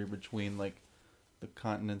diving where you're between, like, the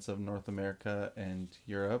continents of North America and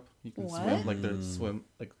Europe. You can What? swim, like, there's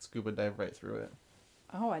scuba dive right through it.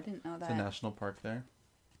 Oh, I didn't know It's a that. national park there.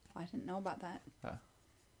 I didn't know about that. Ah.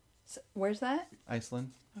 So, where's that?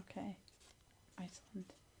 Iceland. Okay. Iceland.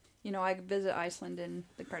 I visit Iceland in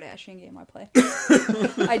the Kardashian game I play.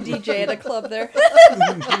 I DJ at a club there.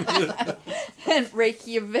 And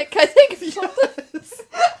Reykjavik, I think it's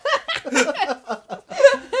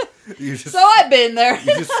You just, So I've been there. you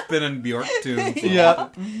just spinning Bjork tunes. Yeah.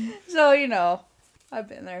 So, I've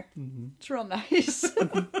been there. It's real nice.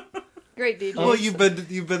 Great DJ. Well, you've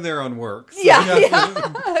been there on work. So. yeah.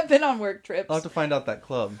 I've been on work trips. I'll have to find out that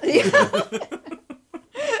club.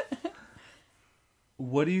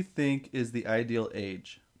 What do you think is the ideal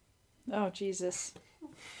age? Oh, Jesus.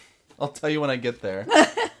 I'll tell you when I get there.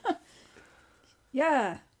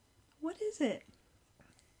 Yeah. What is it?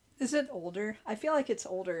 Is it older? I feel like it's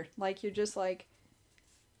older. Like, you're just like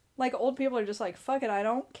old people are just like, fuck it, I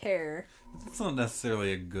don't care. It's not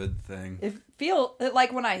necessarily a good thing.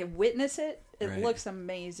 Like when I witness it, it Right. looks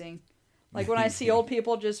amazing. Like when I see old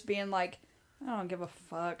people just being like, I don't give a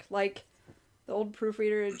fuck. Like the old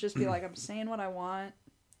proofreader would just be like, I'm saying what I want.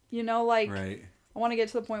 You know, like Right. I want to get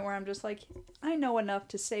to the point where I'm just like, I know enough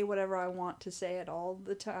to say whatever I want to say at all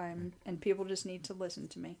the time, and people just need to listen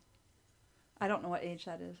to me. I don't know what age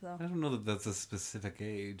that is, though. I don't know that that's a specific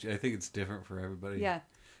age. I think it's different for everybody. Yeah.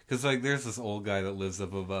 Because, like, there's this old guy that lives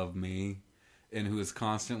up above me and who is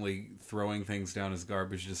constantly throwing things down his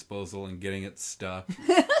garbage disposal and getting it stuck.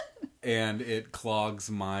 And it clogs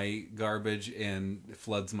my garbage and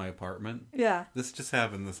floods my apartment. Yeah. This just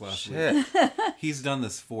happened this last Shit. week. He's done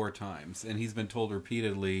this 4 times, and he's been told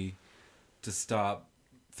repeatedly to stop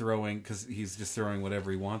throwing, because he's just throwing whatever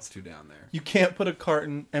he wants to down there. You can't put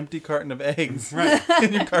a empty carton of eggs Right.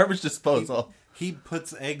 in your garbage disposal. He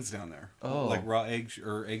puts eggs down there, Oh. like raw eggs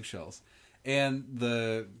or eggshells. And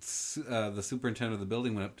the superintendent of the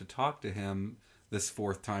building went up to talk to him this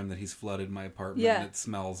 4th time that he's flooded my apartment. Yeah. And it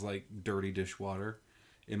smells like dirty dishwater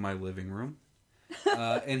in my living room.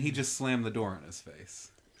 And he just slammed the door in his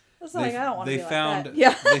face. It's like, I don't want to be found, like that.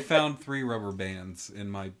 Yeah. They found 3 rubber bands in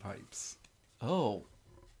my pipes. Oh.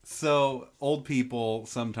 So old people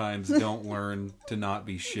sometimes don't learn to not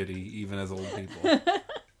be shitty, even as old people.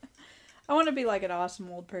 I want to be like an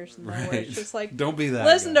awesome old person, though, where it's just like, Don't be that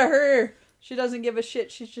listen guy. to her. She doesn't give a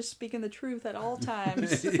shit. She's just speaking the truth at all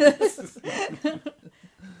times.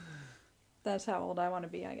 That's how old I want to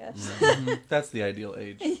be, I guess. That's the ideal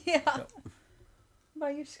age. Yeah. What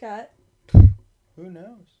about you, Scott? Who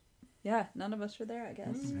knows? Yeah, none of us are there, I guess.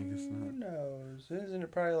 I guess Who not. knows? Isn't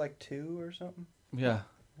it probably like 2 or something? Yeah.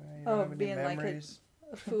 You Oh, don't have any being like memories?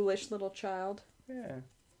 A foolish little child, Yeah.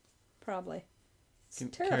 probably. It's Can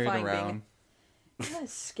carry it terrifying around. being. Yeah,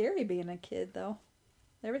 it's scary being a kid, though.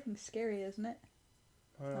 Everything's scary, isn't it?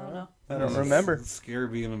 I don't know. I don't remember. It's scary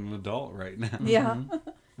being an adult right now. Yeah.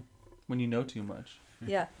 When you know too much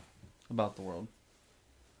Yeah. about the world.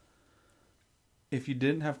 If you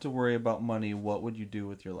didn't have to worry about money, what would you do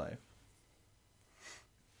with your life?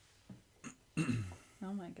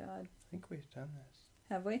 Oh my god. I think we've done this.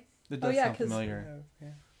 Have we? It Oh, does yeah, sound 'cause- familiar. Yeah.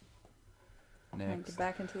 Get Next.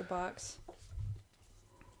 back into the box.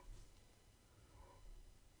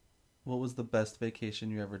 What was the best vacation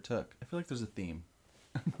you ever took? I feel like there's a theme.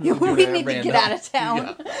 we doing it need to at get random. out of town.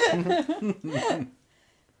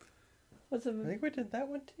 What's I the think we did that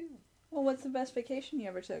one too. what's the best vacation you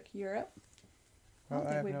ever took? Europe? I don't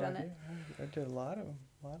think have we've no done idea. I did a lot of them.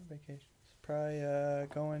 A lot of vacations. Probably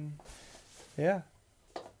going,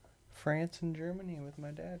 France and Germany with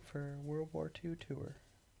my dad for a World War II tour.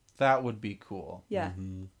 That would be cool. Yeah.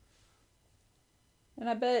 Mhm. And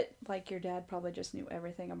I bet like your dad probably just knew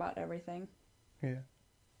everything about everything. Yeah.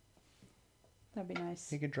 That'd be nice.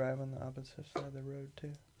 He could drive on the opposite side of the road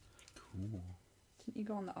too. Cool. Didn't you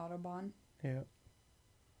go on the Autobahn? Yeah.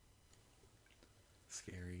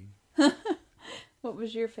 Scary. What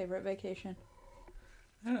was your favorite vacation?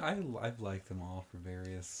 I've liked them all for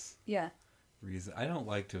various Yeah. reasons. I don't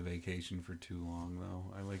like to vacation for too long,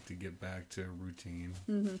 though. I like to get back to routine.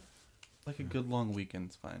 Mm-hmm. Like a good long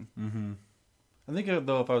weekend's fine. Mm-hmm. I think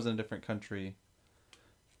though if I was in a different country,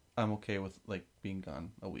 I'm okay with like being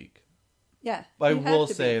gone a week. Yeah. I you have will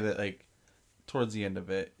to say be. that like towards the end of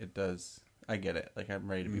it, it does. I get it. Like I'm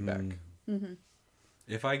ready to be back. Mm-hmm.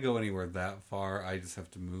 If I go anywhere that far, I just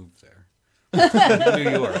have to move there. New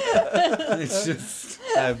York. It's just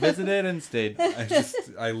I visited and stayed.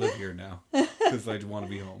 I live here now because I want to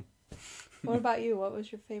be home. What about you? What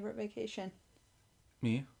was your favorite vacation?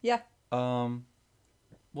 Me? Yeah. Well,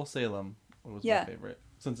 Salem was Yeah. my favorite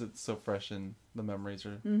since it's so fresh and the memories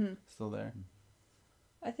are Mm-hmm. still there.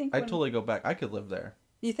 I think I'd totally go back. I could live there.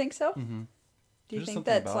 You think so? Mm-hmm. Do you There's think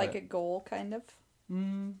something that's about like it. a goal, kind of?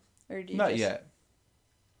 Or do you Not just, yet.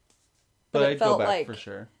 But But it I'd go felt back like- for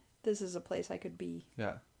sure. This is a place I could be.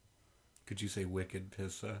 Yeah. Could you say wicked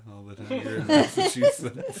pissa all the time you're in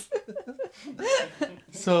Massachusetts?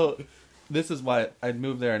 So, this is why I'd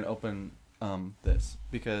move there and open this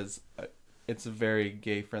because it's a very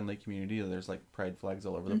gay-friendly community. There's like pride flags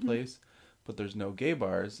all over the place, but there's no gay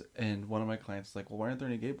bars. And one of my clients is like, "Well, why aren't there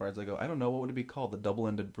any gay bars?" I go, "I don't know. What would it be called? The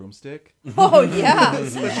double-ended broomstick?" Oh, yeah.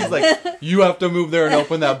 So she's like, "You have to move there and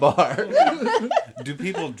open that bar." Do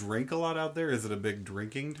people drink a lot out there? Is it a big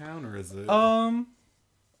drinking town, or is it?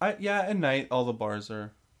 At night all the bars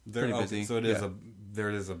are They're pretty okay, busy. so Yeah. there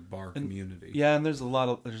is a bar community. Yeah, and there's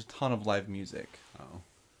a ton of live music. Oh.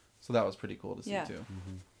 So that was pretty cool to see Yeah. too.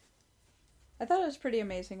 I thought it was pretty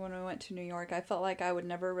amazing when we went to New York. I felt like I would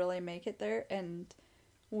never really make it there, and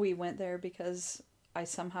we went there because I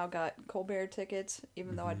somehow got Colbert tickets,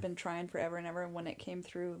 even though I'd been trying forever and ever. When it came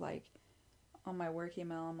through, like, on my work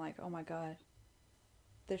email, I'm like, oh my god,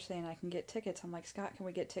 they're saying I can get tickets. I'm like, Scott, can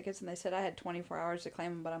we get tickets? And they said I had 24 hours to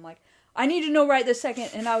claim them, but I'm like, I need to know right this second.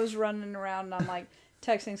 And I was running around and I'm like,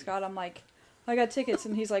 texting Scott. I'm like, I got tickets.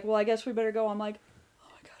 And he's like, well, I guess we better go. I'm like, oh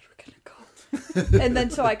my God, we're going to go. And then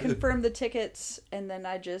so I confirmed the tickets, and then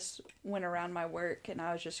I just went around my work, and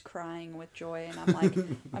I was just crying with joy. And I'm like,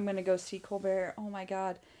 I'm going to go see Colbert. Oh my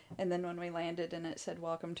God. And then when we landed and it said,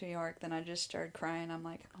 welcome to New York, then I just started crying. I'm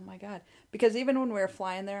like, oh my God. Because even when we were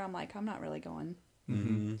flying there, I'm like, I'm not really going.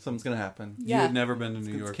 Mm-hmm. Something's gonna happen. You Yeah. had never been to New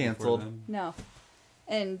It's York canceled. before then? No.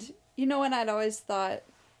 And you know what? I'd always thought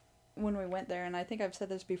when we went there, and I think I've said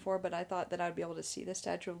this before, but I thought that I'd be able to see the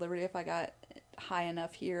Statue of Liberty if I got high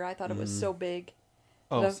enough here. I thought it was so big.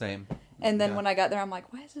 Oh, The- same. And then Yeah. when I got there, I'm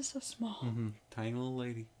like, why is this so small? Mm-hmm. Tiny little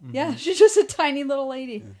lady. Yeah, she's just a tiny little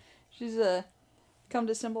lady. She's come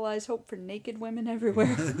to symbolize hope for naked women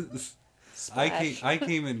everywhere. Splash. I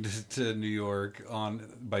came into New York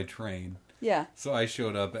by train. Yeah. So I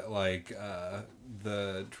showed up at like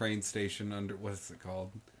the train station under, what's it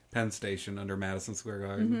called? Penn Station under Madison Square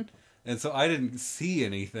Garden. Mm-hmm. And so I didn't see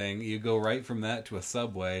anything. You go right from that to a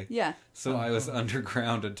subway. Yeah. So I was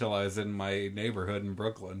underground until I was in my neighborhood in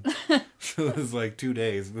Brooklyn. So it was like 2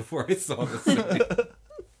 days before I saw the city.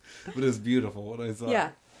 But it was beautiful when I saw Yeah.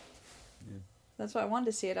 it. That's why I wanted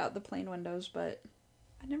to see it out the plane windows, but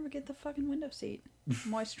I never get the fucking window seat.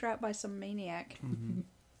 I'm always strapped by some maniac.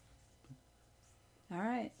 All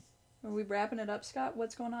right. Are we wrapping it up, Scott?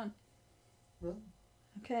 What's going on? Well,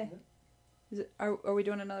 Okay. Are we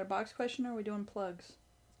doing another box question, or are we doing plugs?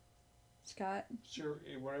 Scott, Sure,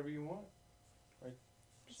 whatever you want.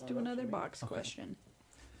 let's do another box question.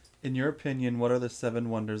 In your opinion, what are the 7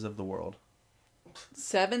 wonders of the world?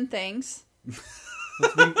 7 things.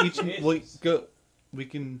 Let's bring each. We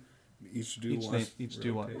can Each do each one. name, each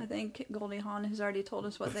do one. I think Goldie Hawn has already told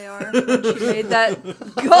us what they are when she made that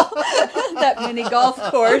that mini golf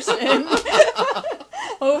course in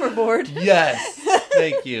Overboard. Yes,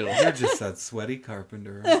 thank you. You're just that sweaty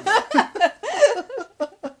carpenter.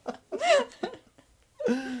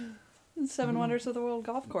 7 Wonders of the World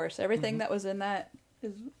golf course. Everything that was in that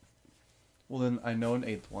is Well, then I know an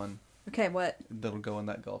 8th one okay. What? that'll go in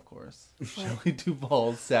that golf course. Shelley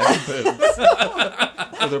Duvall's saggy boobs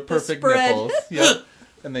with her perfect spread. nipples. Yep,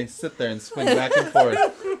 and they sit there and swing back and forth.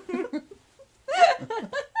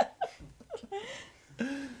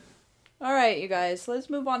 All right, you guys. Let's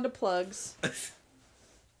move on to plugs.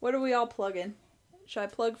 What are we all plugging? Should I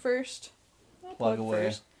plug first? I'll Plug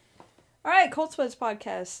away. All right, Cold Sweats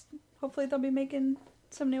podcast. Hopefully they'll be making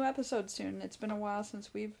some new episodes soon. It's been a while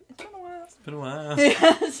since we've. It's been a while. It's been a while.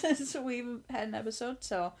 Yeah, since we've had an episode,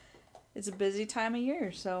 so it's a busy time of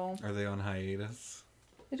year. So Are they on hiatus?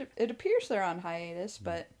 it appears they're on hiatus,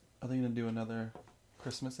 but Are they gonna do another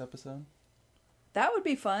Christmas episode? that would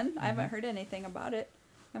be fun. I haven't heard anything about it.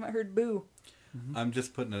 I haven't heard boo. I'm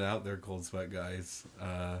just putting it out there, Cold Sweat guys.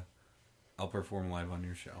 I'll perform live on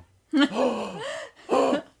your show.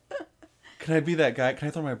 Can I be that guy? Can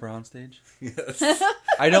I throw my bra on stage? Yes.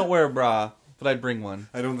 I don't wear a bra, but I'd bring one.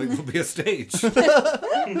 I don't think there'll be a stage.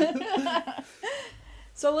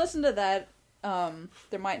 So listen to that.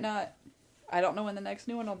 There might not. I don't know when the next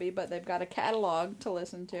new one will be, but they've got a catalog to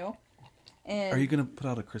listen to. And Are you gonna put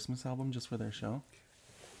out a Christmas album just for their show?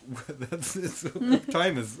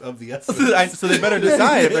 Time is of the essence. So they better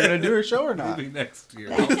decide if they're gonna do a show or not. Maybe next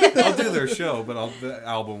year. I'll do their show, but the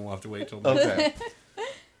album will have to wait till next year. Okay.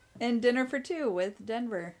 And Dinner for Two with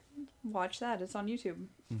Denver. Watch that. It's on YouTube.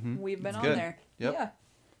 We've been It's on good. there. Yep. Yeah.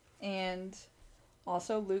 And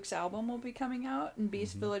also Luke's album will be coming out in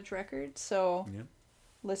Beast Village Records. So Yep.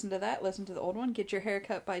 listen to that. Listen to the old one. Get your hair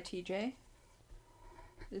cut by TJ.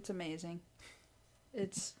 It's amazing.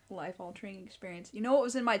 It's life-altering experience. You know what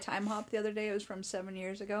was in my time hop the other day? It was from 7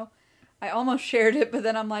 years ago. I almost shared it, but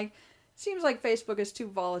then I'm like, seems like Facebook is too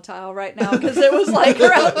volatile right now because it was like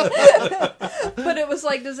around. But it was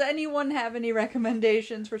like, does anyone have any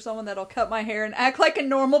recommendations for someone that'll cut my hair and act like a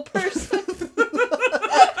normal person?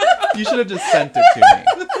 You should have just sent it to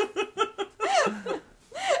me.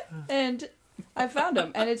 And I found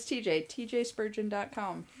him, and it's TJ,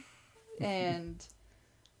 tjspurgeon.com. And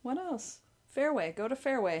what else? Fairway. Go to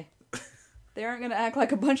Fairway. They aren't going to act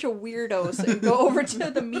like a bunch of weirdos and go over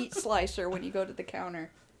to the meat slicer when you go to the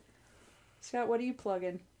counter. Scott, what are you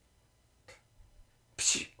plugging?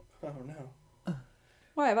 Oh no.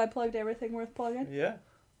 Why, have I plugged everything worth plugging? Yeah.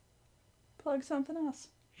 Plug something else.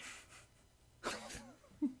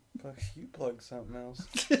 You plug something else.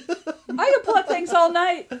 I can plug things all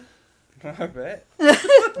night. I bet.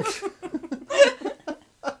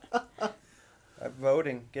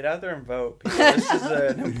 Voting. Get out there and vote. People. This is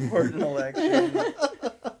an important election.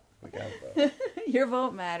 We gotta vote. Your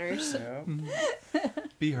vote matters. Yeah.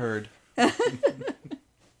 Be heard.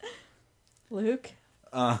 Luke?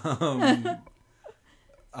 I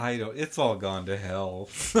don't. It's all gone to hell.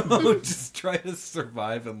 So just try to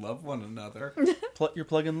survive and love one another. You're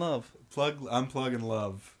plugging love. I'm plugging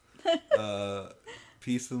love.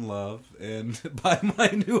 Peace and love, and buy my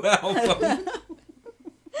new album.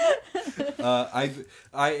 I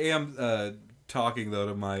am talking though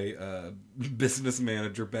to my business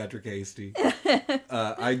manager Patrick Hasty.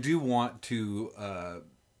 I do want to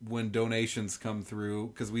when donations come through,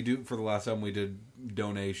 because we do for the last album we did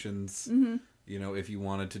donations. Mm-hmm. You know, if you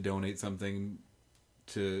wanted to donate something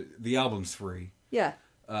to the album's free. Yeah.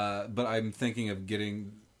 But I'm thinking of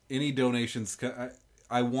getting any donations.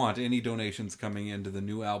 I want any donations coming into the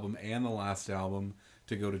new album and the last album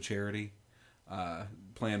to go to charity.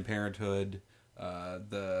 Planned Parenthood,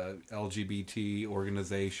 the LGBT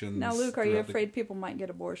organizations. Now, Luke, are you afraid people might get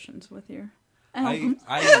abortions with your album?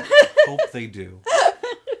 I hope they do.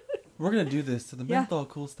 We're gonna do this to the Yeah. menthol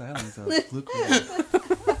cool stylings of Luke Williams.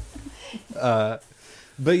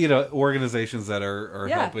 But you know, organizations that are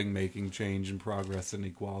Yeah. helping making change and progress and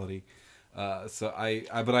equality. So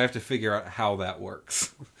but I have to figure out how that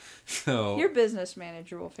works. So Your business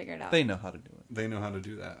manager will figure it out. They know how to do it. they know how to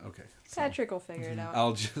do that. Okay. So Patrick will figure it out.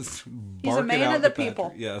 I'll just bark He's a it man out of the to Patrick.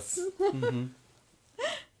 people. Yes. Mm-hmm.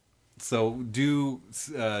 So do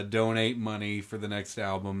donate money for the next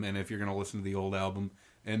album, and if you're going to listen to the old album,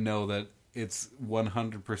 and know that it's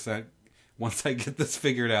 100%, once I get this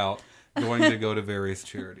figured out, going to go to various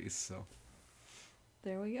charities. So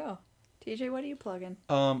There we go. TJ, what are you plugging?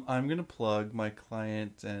 I'm gonna plug my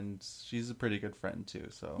client, and she's a pretty good friend too.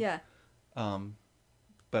 So Yeah.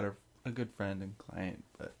 Better a good friend and client,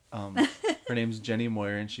 but her name's Jenny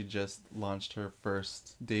Moyer, and she just launched her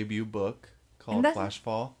first debut book called And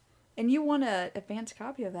Flashfall. And you won an advance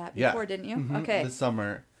copy of that Yeah. before, didn't you? Mhm, Okay. This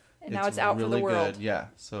summer. And now it's out for the really world. Good. Yeah,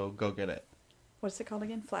 so go get it. What's it called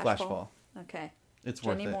again? Flashfall. Okay. It's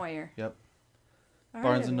Jenny worth it. Moyer. Yep. All right,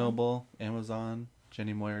 Barnes and everyone. Noble, Amazon,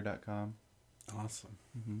 JennyMoyer.com. awesome.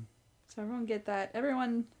 Mm-hmm. So everyone get that.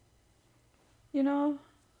 Everyone,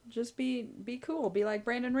 just be cool. Be like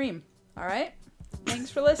Brandon Ream. All right?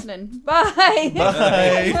 Thanks for listening. Bye.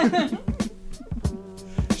 Bye.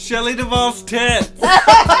 Shelley Duvall's tits.